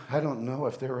happened. I don't know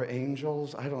if there were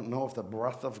angels. I don't know if the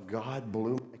breath of God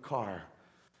blew my car.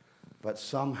 But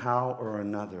somehow or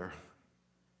another,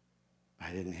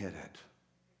 I didn't hit it.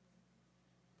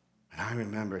 And I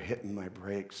remember hitting my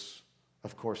brakes,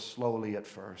 of course, slowly at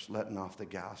first, letting off the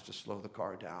gas to slow the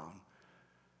car down.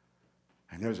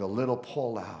 And there's a little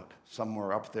pull out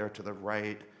somewhere up there to the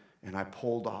right, and I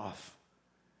pulled off,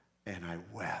 and I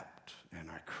wept,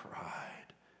 and I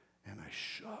cried, and I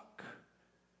shook.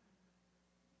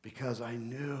 Because I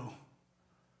knew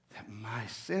that my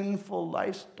sinful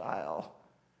lifestyle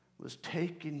was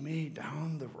taking me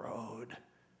down the road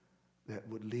that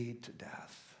would lead to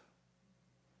death.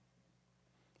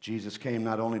 Jesus came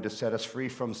not only to set us free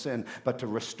from sin, but to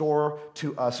restore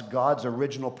to us God's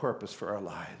original purpose for our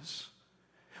lives.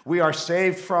 We are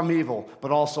saved from evil,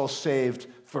 but also saved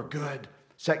for good.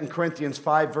 2 Corinthians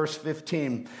 5, verse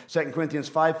 15. 2 Corinthians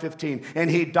 5:15. And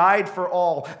he died for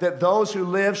all, that those who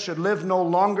live should live no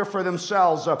longer for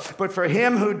themselves, but for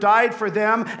him who died for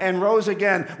them and rose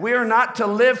again. We are not to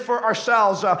live for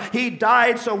ourselves. He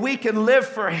died so we can live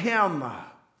for him.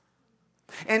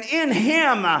 And in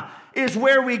him is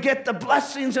where we get the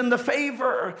blessings and the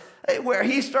favor, where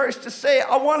he starts to say,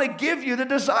 I want to give you the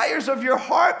desires of your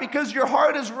heart because your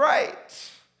heart is right.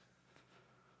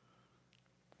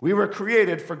 We were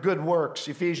created for good works,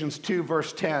 Ephesians 2,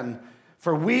 verse 10.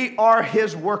 For we are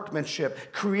his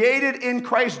workmanship, created in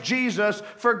Christ Jesus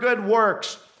for good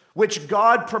works, which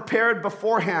God prepared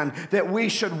beforehand that we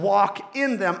should walk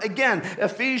in them. Again,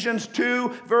 Ephesians 2,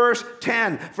 verse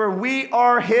 10. For we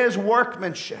are his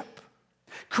workmanship,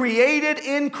 created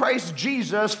in Christ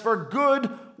Jesus for good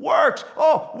works.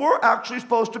 Oh, we're actually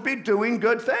supposed to be doing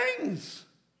good things.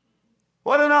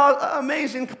 What an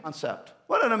amazing concept.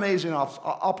 What an amazing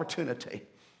opportunity.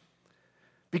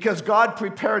 Because God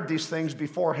prepared these things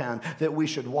beforehand that we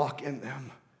should walk in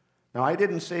them. Now, I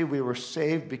didn't say we were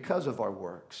saved because of our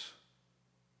works.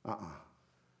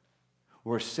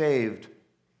 We're saved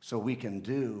so we can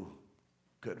do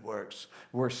good works.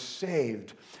 We're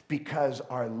saved because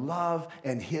our love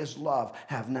and his love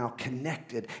have now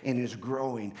connected and is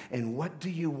growing. And what do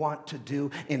you want to do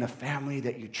in a family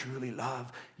that you truly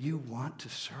love? You want to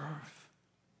serve.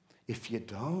 If you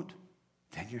don't,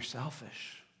 then you're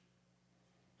selfish.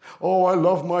 Oh, I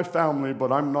love my family,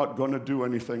 but I'm not going to do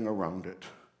anything around it.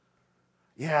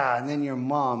 Yeah, and then your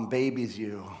mom babies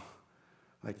you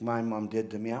like my mom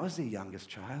did to me. I was the youngest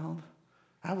child.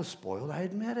 I was spoiled, I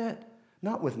admit it.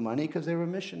 Not with money, because they were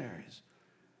missionaries.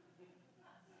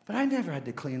 But I never had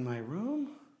to clean my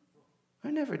room. I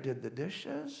never did the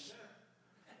dishes.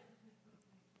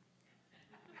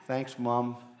 Thanks,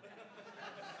 Mom.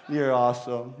 You're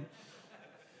awesome.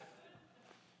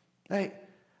 Hey,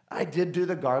 I did do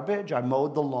the garbage. I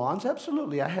mowed the lawns.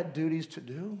 Absolutely, I had duties to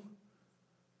do.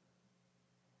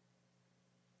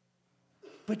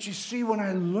 But you see, when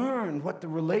I learned what the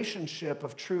relationship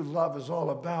of true love is all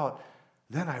about,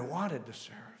 then I wanted to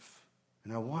serve,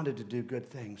 and I wanted to do good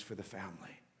things for the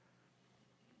family.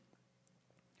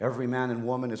 Every man and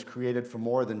woman is created for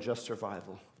more than just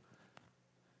survival.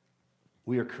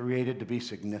 We are created to be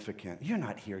significant. You're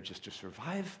not here just to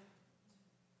survive.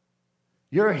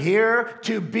 You're here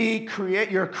to be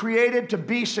you're created to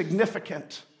be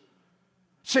significant.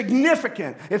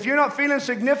 Significant. If you're not feeling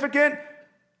significant,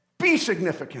 be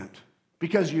significant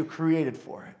because you're created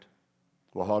for it.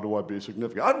 Well, how do I be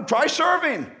significant? Try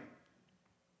serving.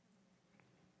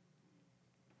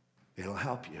 It'll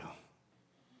help you.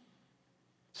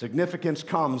 Significance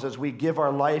comes as we give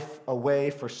our life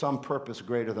away for some purpose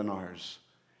greater than ours.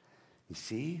 You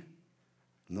see,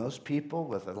 those people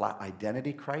with an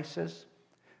identity crisis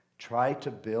try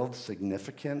to build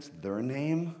significance, their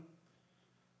name,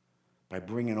 by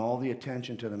bringing all the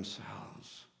attention to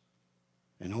themselves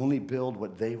and only build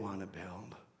what they want to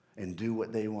build and do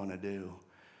what they want to do.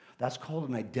 That's called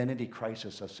an identity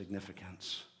crisis of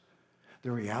significance.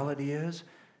 The reality is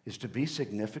to be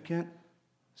significant,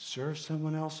 serve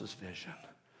someone else's vision.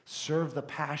 Serve the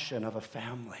passion of a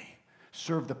family.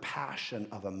 Serve the passion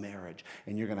of a marriage,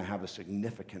 and you're going to have a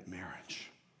significant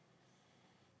marriage.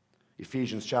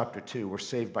 Ephesians chapter 2, we're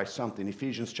saved by something.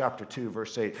 Ephesians chapter 2,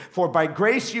 verse 8. For by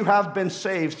grace you have been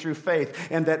saved through faith,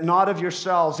 and that not of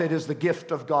yourselves, it is the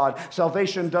gift of God.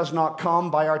 Salvation does not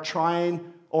come by our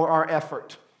trying or our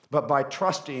effort, but by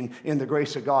trusting in the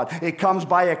grace of God. It comes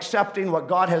by accepting what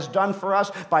God has done for us,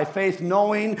 by faith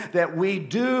knowing that we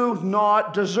do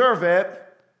not deserve it,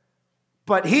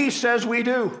 but he says we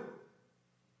do.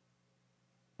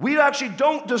 We actually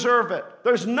don't deserve it.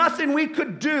 There's nothing we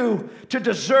could do to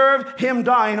deserve him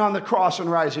dying on the cross and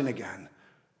rising again.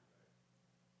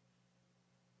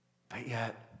 But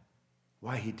yet,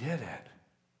 why he did it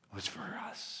was for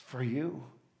us, for you.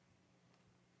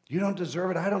 You don't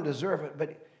deserve it, I don't deserve it,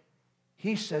 but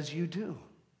he says you do.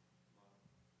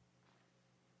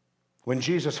 When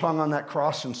Jesus hung on that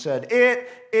cross and said, "It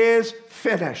is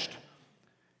finished,"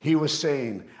 he was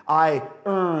saying, "I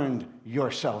earned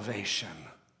your salvation,"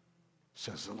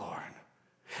 says the Lord.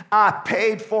 "I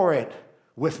paid for it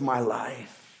with my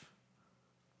life."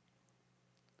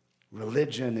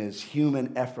 Religion is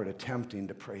human effort attempting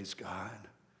to praise God.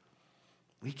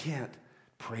 We can't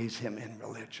praise him in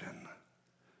religion.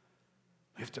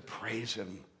 We have to praise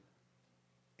him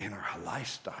in our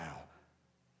lifestyle,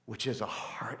 which is a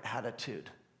heart attitude.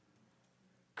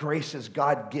 Grace is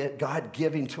God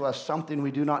giving to us something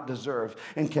we do not deserve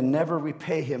and can never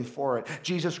repay him for it.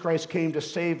 Jesus Christ came to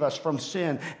save us from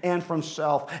sin and from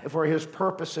self for his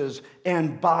purposes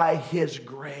and by his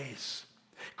grace.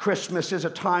 Christmas is a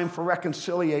time for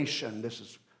reconciliation. This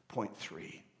is point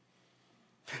 3.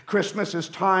 Christmas is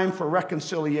time for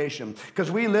reconciliation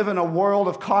because we live in a world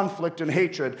of conflict and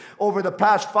hatred. Over the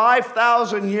past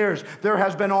 5,000 years, there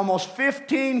has been almost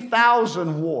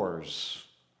 15,000 wars.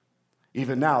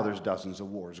 Even now, there's dozens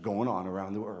of wars going on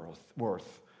around the earth.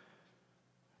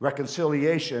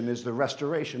 Reconciliation is the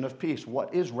restoration of peace.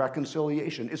 What is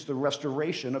reconciliation? It's the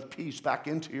restoration of peace back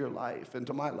into your life,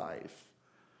 into my life.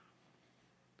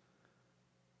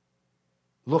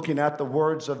 Looking at the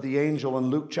words of the angel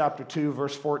in Luke chapter 2,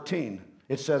 verse 14,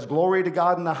 it says, "Glory to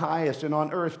God in the highest, and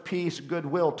on earth peace,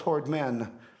 goodwill toward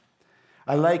men."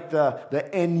 I like the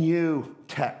NU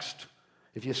text.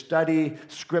 If you study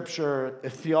scripture,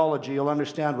 theology, you'll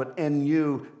understand what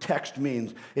NU text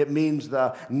means. It means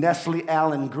the Nestle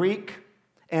Allen Greek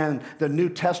and the New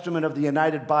Testament of the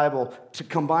United Bible to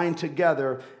combine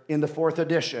together in the 4th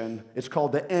edition. It's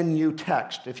called the NU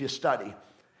text if you study.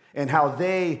 And how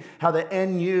the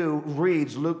NU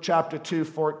reads Luke chapter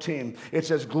 2:14. It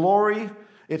says, glory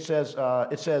to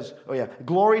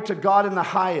God in the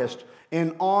highest,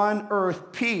 and on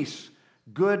earth peace,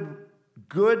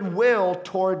 goodwill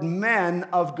toward men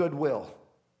of goodwill.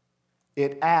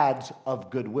 It adds of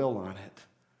goodwill on it.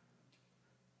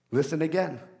 Listen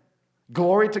again.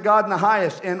 Glory to God in the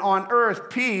highest, and on earth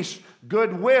peace,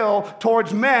 goodwill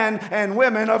towards men and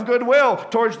women of goodwill.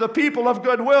 Towards the people of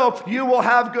goodwill, you will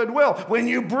have goodwill. When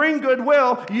you bring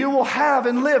goodwill, you will have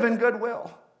and live in goodwill.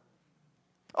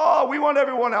 Oh, we want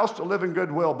everyone else to live in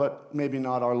goodwill, but maybe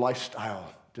not our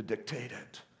lifestyle to dictate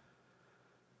it.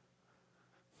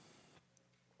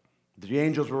 The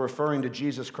angels were referring to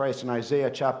Jesus Christ in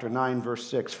Isaiah chapter 9, verse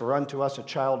 6. "For unto us a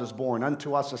child is born,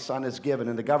 unto us a son is given,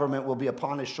 and the government will be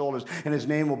upon his shoulders, and his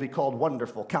name will be called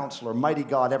Wonderful, Counselor, Mighty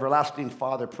God, Everlasting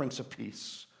Father, Prince of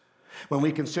Peace." When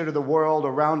we consider the world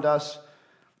around us,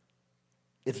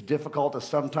 it's difficult to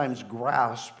sometimes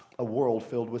grasp a world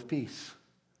filled with peace.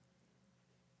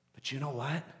 But you know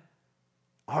what?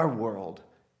 Our world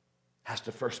has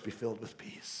to first be filled with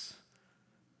peace.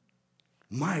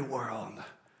 My world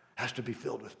has to be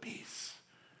filled with peace.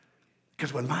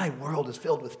 Because when my world is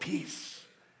filled with peace,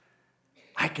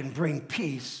 I can bring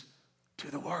peace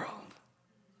to the world.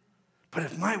 But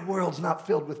if my world's not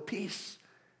filled with peace,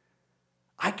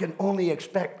 I can only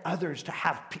expect others to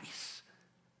have peace.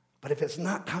 But if it's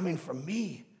not coming from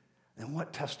me, then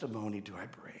what testimony do I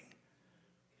bring?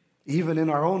 Even in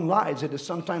our own lives, it is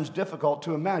sometimes difficult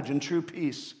to imagine true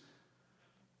peace.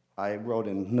 I wrote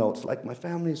in notes like my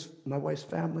wife's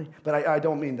family, but I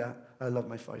don't mean that. I love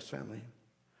my wife's family.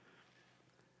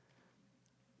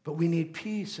 But we need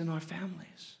peace in our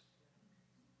families.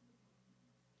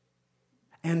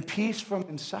 And peace from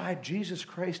inside Jesus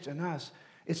Christ in us,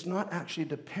 it's not actually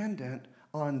dependent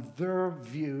on their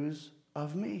views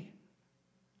of me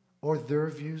or their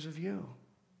views of you.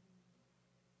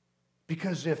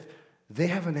 Because if they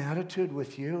have an attitude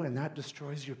with you and that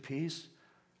destroys your peace,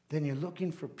 then you're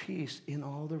looking for peace in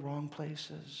all the wrong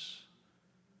places.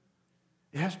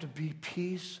 It has to be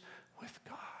peace with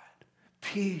God,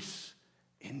 peace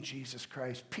in Jesus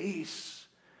Christ, peace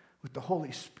with the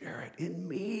Holy Spirit in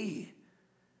me.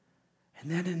 And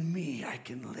then in me, I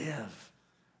can live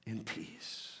in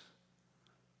peace.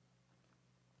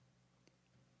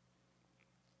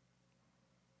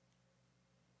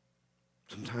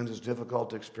 Sometimes it's difficult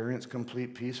to experience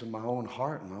complete peace in my own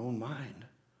heart and my own mind.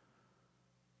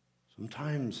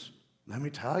 Sometimes, let me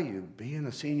tell you, being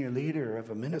a senior leader of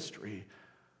a ministry,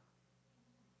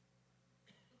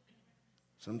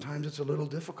 sometimes it's a little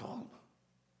difficult.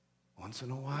 Once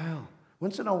in a while,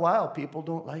 people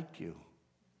don't like you.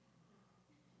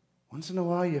 Once in a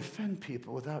while, you offend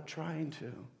people without trying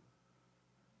to.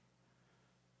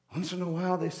 Once in a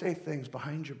while, they say things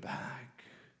behind your back.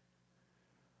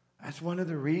 That's one of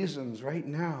the reasons right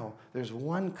now there's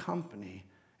one company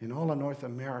in all of North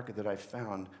America that I've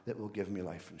found that will give me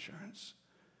life insurance.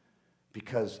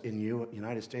 Because in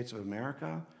United States of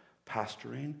America,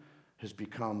 pastoring has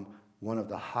become one of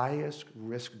the highest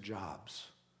risk jobs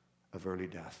of early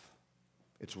death.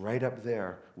 It's right up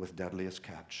there with deadliest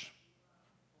catch.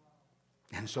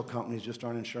 And so companies just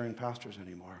aren't insuring pastors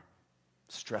anymore.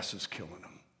 Stress is killing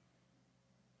them.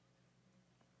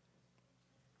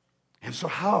 And so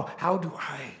how do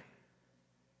I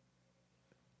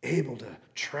able to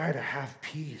try to have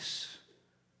peace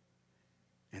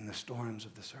in the storms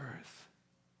of this earth?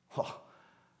 Well,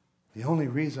 the only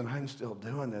reason I'm still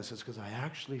doing this is because I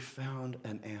actually found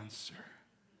an answer.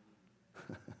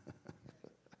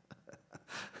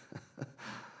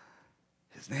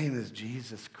 His name is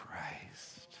Jesus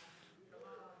Christ.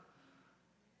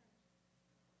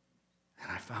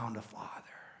 And I found a Father.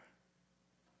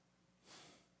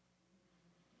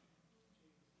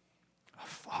 A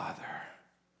Father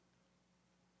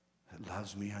that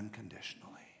loves me unconditionally.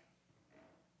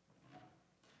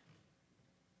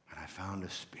 And I found a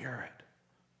Spirit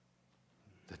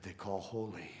that they call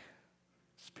Holy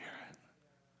Spirit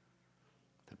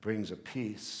that brings a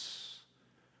peace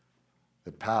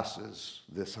that passes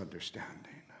this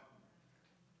understanding.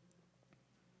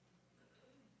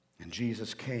 And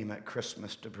Jesus came at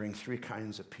Christmas to bring three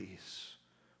kinds of peace.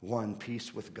 One,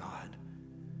 peace with God.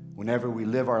 Whenever we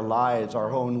live our lives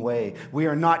our own way, we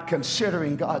are not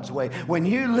considering God's way. When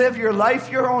you live your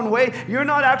life your own way, you're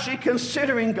not actually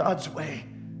considering God's way.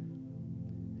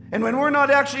 And when we're not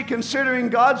actually considering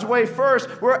God's way first,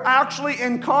 we're actually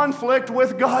in conflict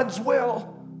with God's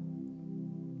will.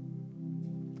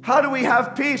 How do we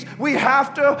have peace? We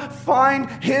have to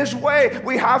find His way.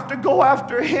 We have to go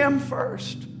after Him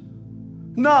first.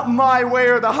 Not my way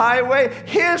or the highway.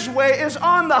 His way is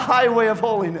on the highway of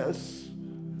holiness.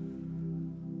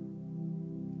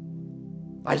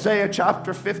 Isaiah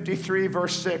chapter 53,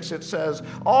 verse 6, it says,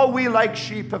 "All we like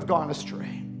sheep have gone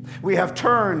astray. We have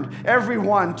turned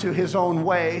everyone to his own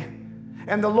way.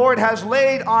 And the Lord has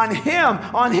laid on Him,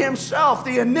 on Himself,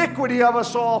 the iniquity of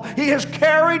us all. He has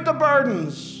carried the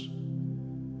burdens."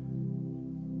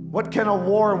 What can a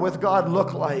war with God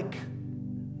look like?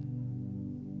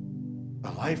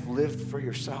 A life lived for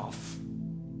yourself.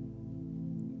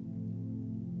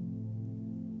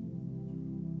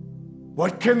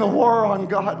 What can the war on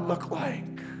God look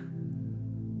like?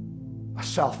 A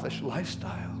selfish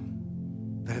lifestyle.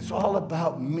 That it's all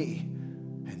about me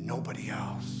and nobody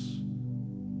else.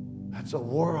 That's a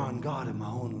war on God in my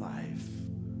own life.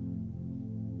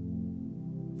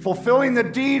 Fulfilling the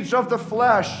deeds of the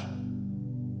flesh,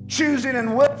 choosing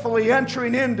and willfully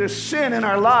entering into sin in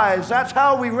our lives. That's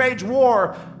how we wage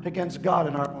war against God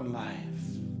in our own life.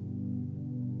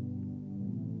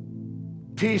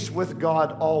 Peace with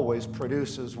God always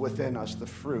produces within us the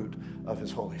fruit of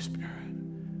His Holy Spirit.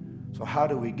 So how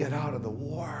do we get out of the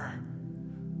war?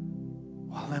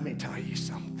 Well, let me tell you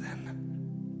something.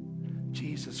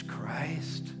 Jesus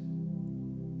Christ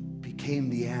became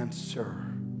the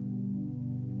answer.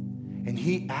 And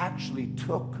He actually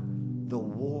took the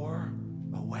war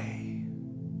away.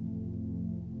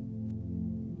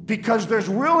 Because there's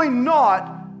really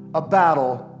not a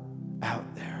battle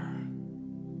out there.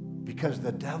 Because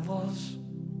the devils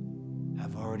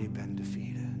have already been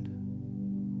defeated.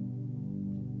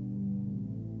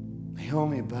 The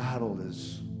only battle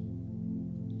is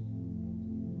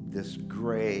this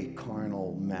gray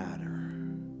carnal matter.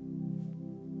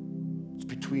 It's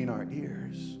between our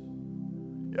ears.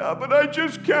 Yeah, but I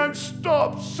just can't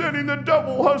stop sinning. The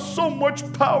devil has so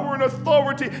much power and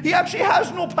authority. He actually has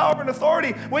no power and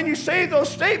authority. When you say those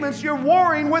statements, you're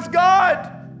warring with God.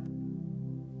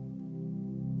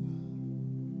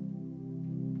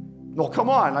 No, come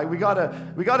on. Like we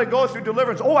gotta go through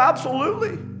deliverance. Oh,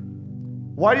 absolutely.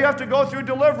 Why do you have to go through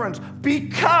deliverance?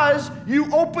 Because you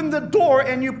opened the door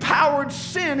and you powered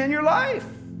sin in your life.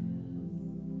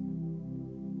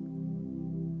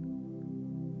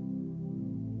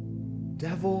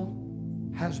 Devil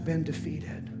has been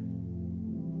defeated.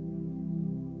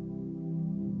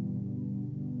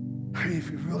 I mean, if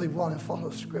you really want to follow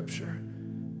Scripture,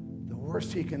 the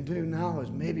worst he can do now is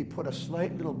maybe put a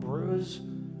slight little bruise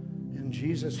in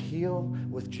Jesus' heel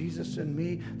with Jesus in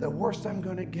me. The worst I'm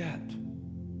going to get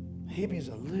maybe is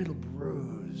a little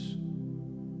bruise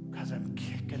because I'm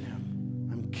kicking him.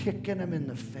 I'm kicking him in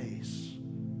the face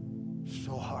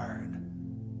so hard.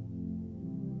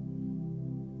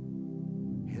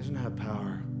 He doesn't have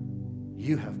power.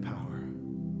 You have power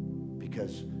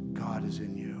because God is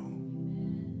in you.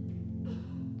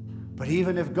 But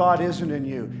even if God isn't in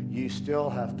you, you still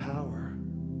have power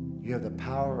You have the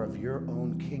power of your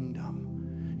own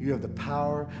kingdom. You have the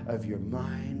power of your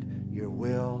mind, your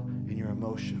will, and your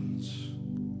emotions.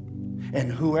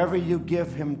 And whoever you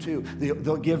give him to,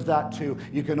 they'll give that to.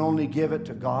 You can only give it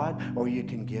to God, or you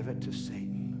can give it to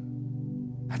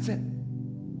Satan. That's it.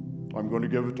 I'm going to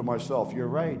give it to myself. You're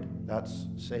right. That's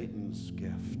Satan's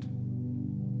gift.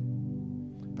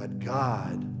 But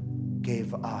God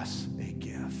gave us a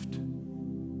gift.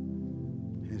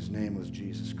 His name was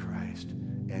Jesus Christ,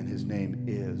 and his name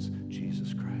is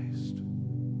Jesus Christ.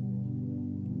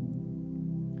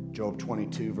 Job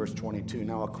 22, verse 22.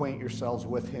 Now acquaint yourselves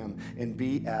with him and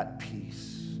be at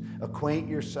peace. Acquaint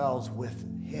yourselves with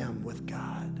him, with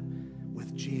God,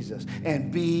 with Jesus,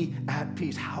 and be at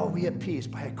peace. How are we at peace?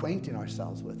 By acquainting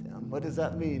ourselves with him. What does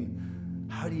that mean?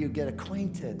 How do you get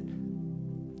acquainted?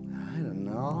 I don't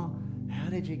know. How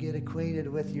did you get acquainted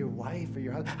with your wife or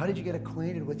your husband? How did you get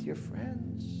acquainted with your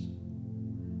friends?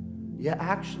 You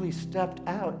actually stepped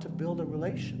out to build a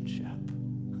relationship.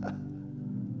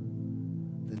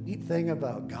 The neat thing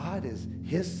about God is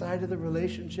his side of the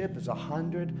relationship is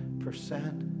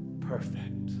 100%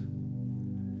 perfect.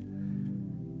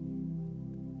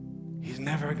 He's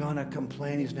never going to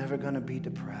complain. He's never going to be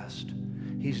depressed.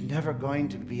 He's never going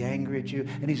to be angry at you,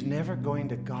 and he's never going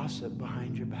to gossip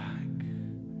behind your back.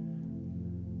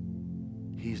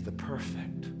 He's the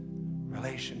perfect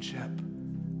relationship,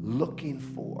 looking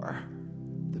for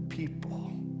the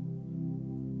people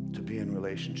to be in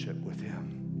relationship with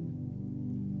him.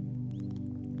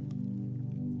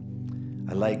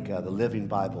 I like the Living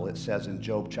Bible. It says in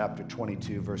Job chapter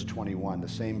 22, verse 21, the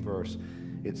same verse,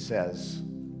 it says,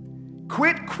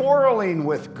 quit quarreling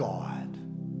with God.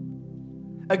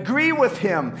 Agree with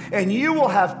him, and you will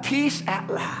have peace at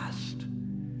last.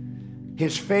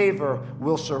 His favor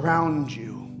will surround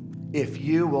you if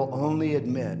you will only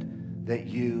admit that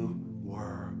you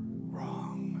were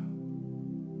wrong.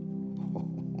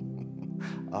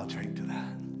 I'll drink to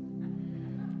that.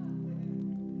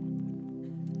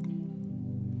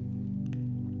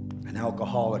 An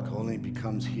alcoholic only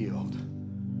becomes healed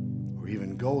or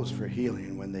even goes for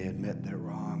healing when they admit they're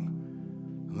wrong,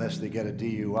 unless they get a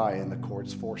DUI and the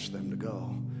courts force them to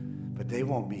go. But they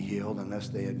won't be healed unless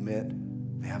they admit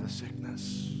they have a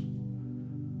sickness.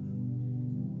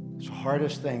 It's the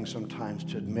hardest thing sometimes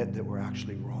to admit that we're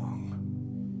actually wrong.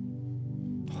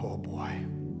 Oh boy.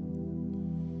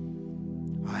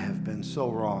 I have been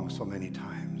so wrong so many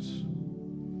times.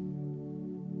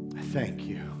 I thank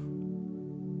you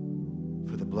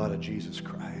for the blood of Jesus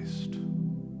Christ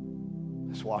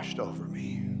that's washed over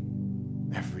me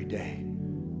every day,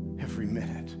 every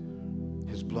minute.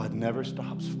 His blood never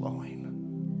stops flowing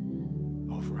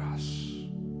over us.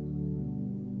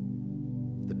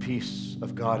 The peace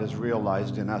of God is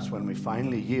realized in us when we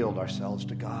finally yield ourselves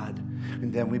to God,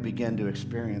 and then we begin to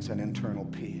experience an internal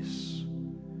peace.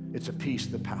 It's a peace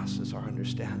that passes our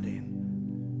understanding.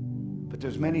 But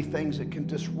there's many things that can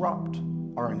disrupt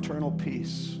our internal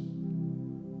peace.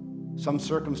 Some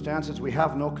circumstances we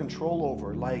have no control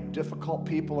over, like difficult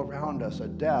people around us, a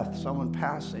death, someone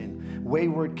passing,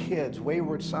 wayward kids,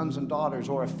 wayward sons and daughters,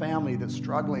 or a family that's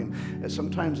struggling. And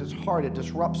sometimes it's hard. It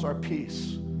disrupts our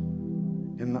peace.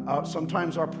 And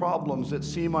sometimes our problems that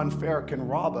seem unfair can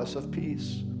rob us of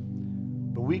peace.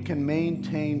 But we can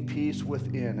maintain peace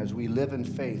within as we live in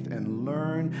faith and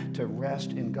learn to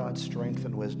rest in God's strength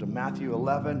and wisdom. Matthew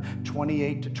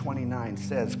 11:28-29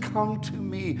 says, come to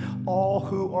me, all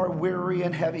who are weary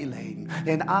and heavy laden,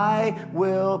 and I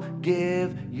will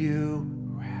give you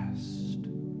rest.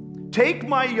 Take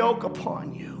my yoke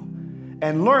upon you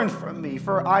and learn from me,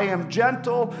 for I am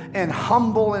gentle and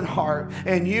humble in heart,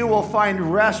 and you will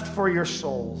find rest for your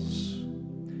souls.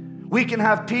 We can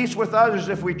have peace with others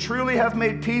if we truly have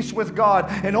made peace with God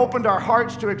and opened our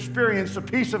hearts to experience the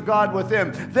peace of God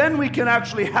within. Then we can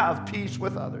actually have peace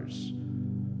with others.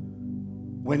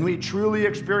 When we truly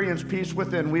experience peace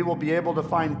within, we will be able to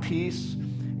find peace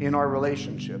in our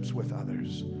relationships with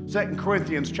others. 2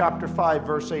 Corinthians chapter 5,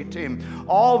 verse 18.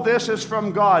 All this is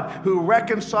from God, who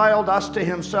reconciled us to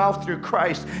himself through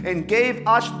Christ and gave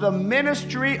us the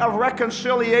ministry of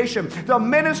reconciliation. The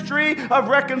ministry of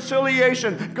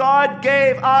reconciliation. God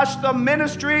gave us the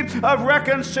ministry of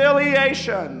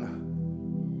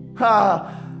reconciliation.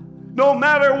 No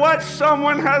matter what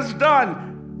someone has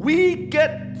done, we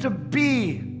get to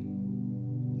be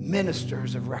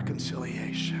ministers of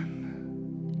reconciliation.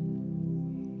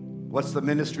 What's the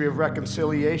ministry of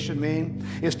reconciliation mean?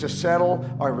 Is to settle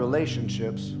our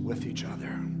relationships with each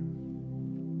other.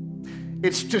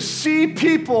 It's to see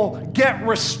people get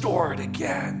restored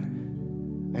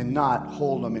again and not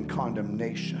hold them in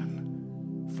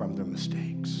condemnation from their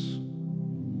mistakes.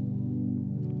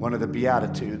 One of the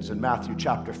Beatitudes in Matthew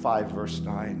chapter 5, verse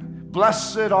 9.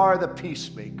 Blessed are the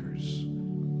peacemakers,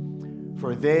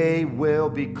 for they will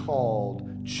be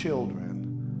called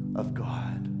children of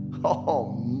God.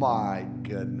 Oh my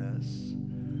goodness.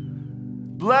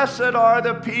 Blessed are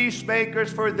the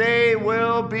peacemakers, for they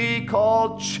will be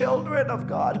called children of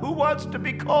God. Who wants to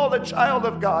be called a child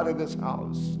of God in this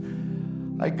house?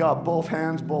 I got both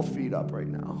hands, both feet up right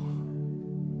now.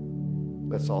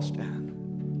 Let's all stand.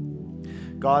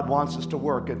 God wants us to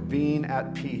work at being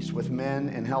at peace with men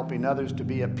and helping others to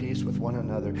be at peace with one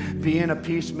another. Being a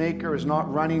peacemaker is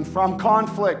not running from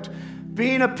conflict.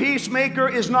 Being a peacemaker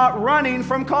is not running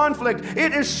from conflict.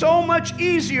 It is so much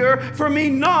easier for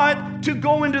me not to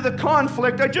go into the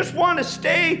conflict. I just want to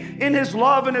stay in His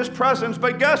love and His presence.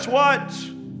 But guess what?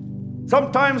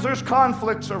 Sometimes there's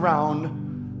conflicts around.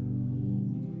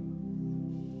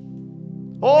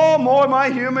 Oh, more my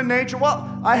human nature.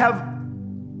 Well, I have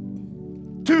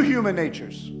two human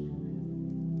natures.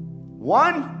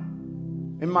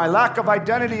 One, in my lack of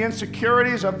identity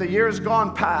insecurities of the years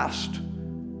gone past,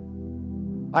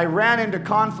 I ran into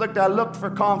conflict. I looked for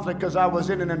conflict because I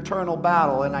was in an internal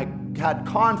battle, and I had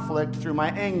conflict through my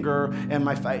anger and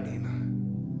my fighting.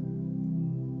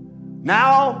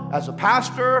 Now, as a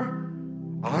pastor,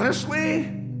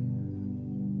 honestly,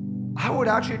 I would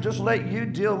actually just let you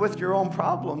deal with your own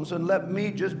problems and let me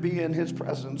just be in His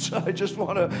presence. I just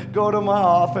want to go to my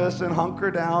office and hunker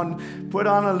down, put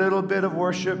on a little bit of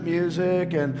worship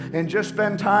music and just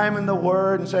spend time in the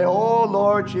Word and say, oh,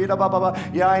 Lord,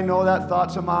 yeah, I know that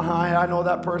thought's in my mind. I know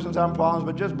that person's having problems,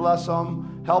 but just bless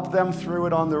them. Help them through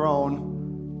it on their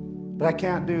own. But I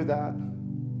can't do that.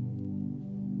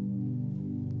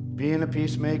 Being a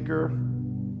peacemaker,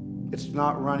 it's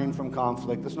not running from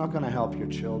conflict. It's not going to help your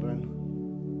children.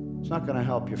 It's not going to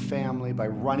help your family by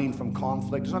running from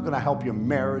conflict. It's not going to help your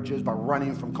marriages by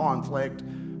running from conflict.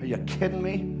 Are you kidding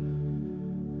me?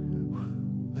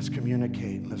 Let's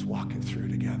communicate and let's walk it through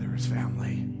together as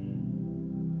family.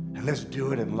 And let's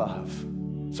do it in love.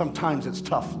 Sometimes it's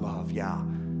tough love, yeah.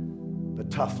 But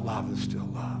tough love is still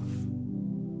love.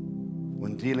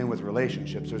 When dealing with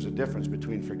relationships, there's a difference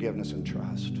between forgiveness and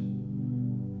trust.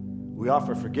 We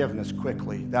offer forgiveness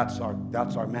quickly. That's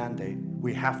our mandate.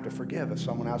 We have to forgive. If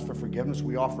someone asks for forgiveness,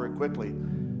 we offer it quickly.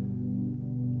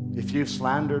 If you've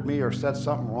slandered me or said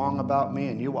something wrong about me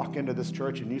and you walk into this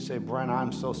church and you say, Brent,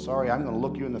 I'm so sorry, I'm going to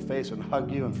look you in the face and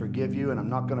hug you and forgive you, and I'm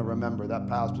not going to remember that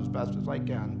past as best as I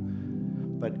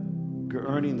can. But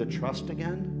earning the trust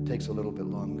again takes a little bit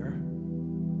longer.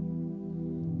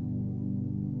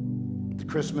 The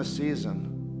Christmas season.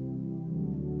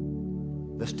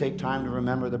 Let's take time to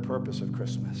remember the purpose of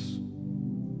Christmas.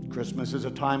 Christmas is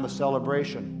a time of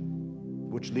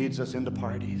celebration, which leads us into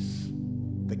parties,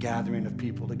 the gathering of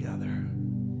people together.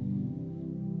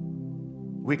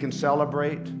 We can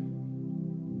celebrate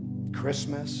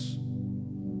Christmas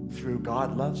through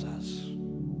God loves us.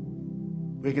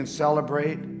 We can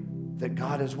celebrate that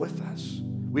God is with us.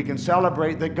 We can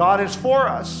celebrate that God is for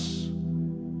us.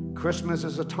 Christmas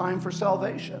is a time for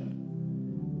salvation.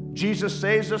 Jesus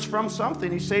saves us from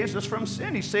something. He saves us from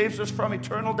sin. He saves us from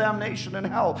eternal damnation in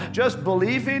hell. Just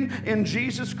believing in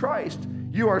Jesus Christ,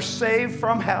 you are saved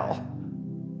from hell.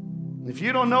 If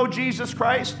you don't know Jesus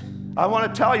Christ, I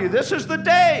want to tell you, this is the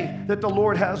day that the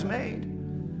Lord has made.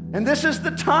 And this is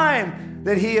the time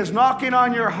that He is knocking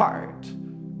on your heart.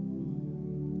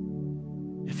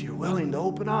 If you're willing to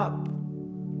open up,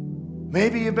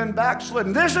 maybe you've been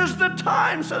backslidden. This is the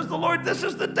time, says the Lord. This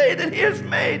is the day that He has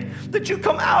made, that you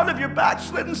come out of your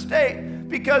backslidden state,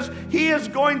 because He is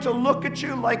going to look at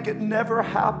you like it never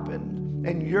happened,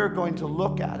 and you're going to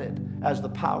look at it as the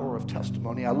power of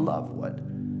testimony. I love what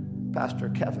Pastor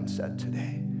Kevin said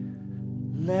today.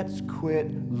 Let's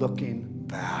quit looking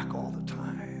back all the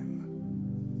time.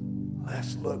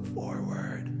 Let's look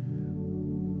forward,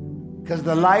 because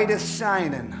the light is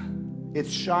shining. It's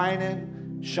shining.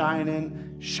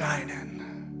 Shining, shining.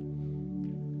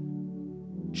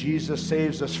 Jesus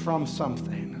saves us from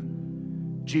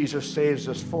something. Jesus saves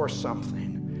us for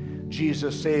something.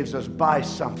 Jesus saves us by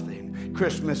something.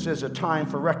 Christmas is a time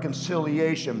for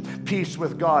reconciliation, peace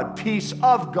with God, peace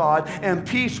of God, and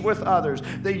peace with others.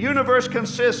 The universe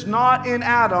consists not in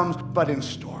atoms, but in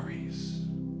stories.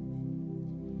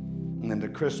 And then the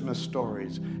Christmas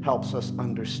stories helps us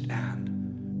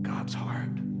understand God's heart.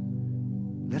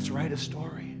 Let's write a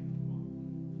story.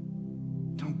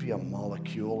 Don't be a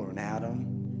molecule or an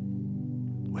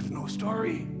atom with no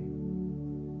story.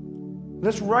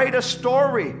 Let's write a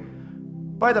story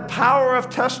by the power of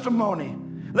testimony.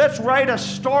 Let's write a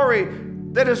story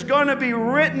that is going to be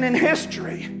written in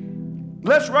history.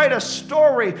 Let's write a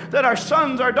story that our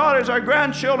sons, our daughters, our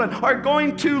grandchildren are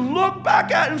going to look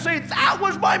back at and say, that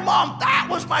was my mom, that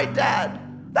was my dad,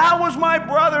 that was my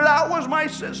brother, that was my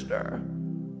sister.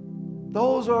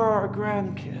 Those are our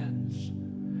grandkids,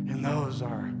 and those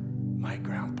are my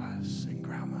grandpas and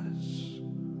grandmas.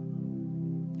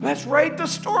 Let's write the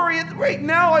story right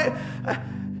now.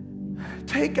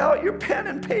 Take out your pen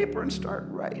and paper and start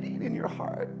writing in your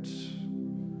heart.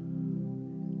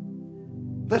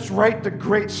 Let's write the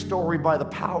great story by the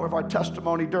power of our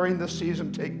testimony during this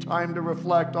season. Take time to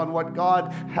reflect on what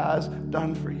God has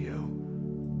done for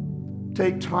you.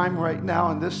 Take time right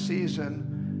now in this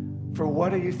season for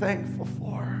what are you thankful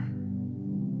for?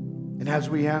 And as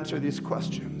we answer these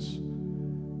questions,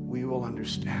 we will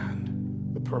understand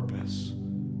the purpose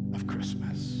of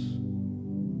Christmas.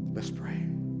 Let's pray.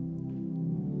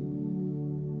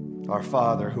 Our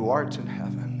Father, who art in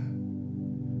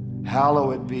heaven,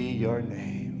 hallowed be your name.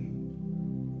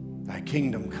 Thy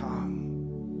kingdom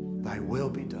come, thy will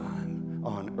be done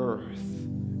on earth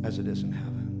as it is in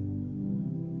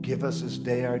heaven. Give us this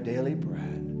day our daily bread,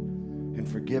 and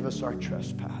forgive us our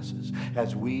trespasses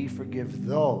as we forgive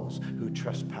those who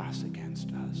trespass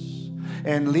against us.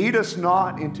 And lead us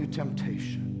not into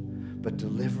temptation, but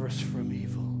deliver us from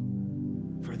evil.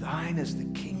 For thine is the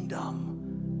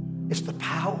kingdom, it's the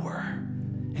power,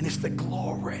 and it's the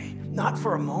glory, not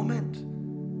for a moment,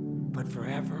 but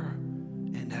forever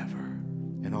and ever.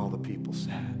 And all the people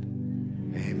said,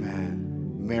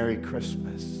 amen. Merry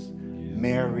Christmas.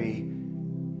 Merry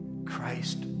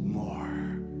Christ more.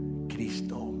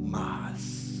 Cristo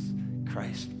más.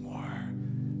 Christ more.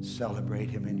 Celebrate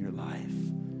him in your life.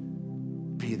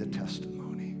 Be the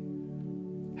testimony.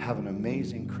 Have an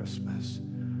amazing Christmas,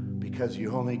 because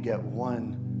you only get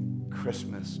one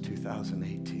Christmas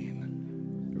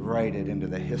 2018. Write it into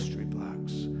the history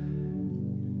books,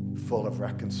 full of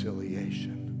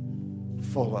reconciliation,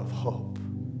 full of hope,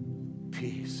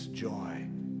 peace, joy,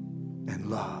 and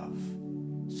love,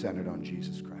 centered on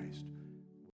Jesus Christ.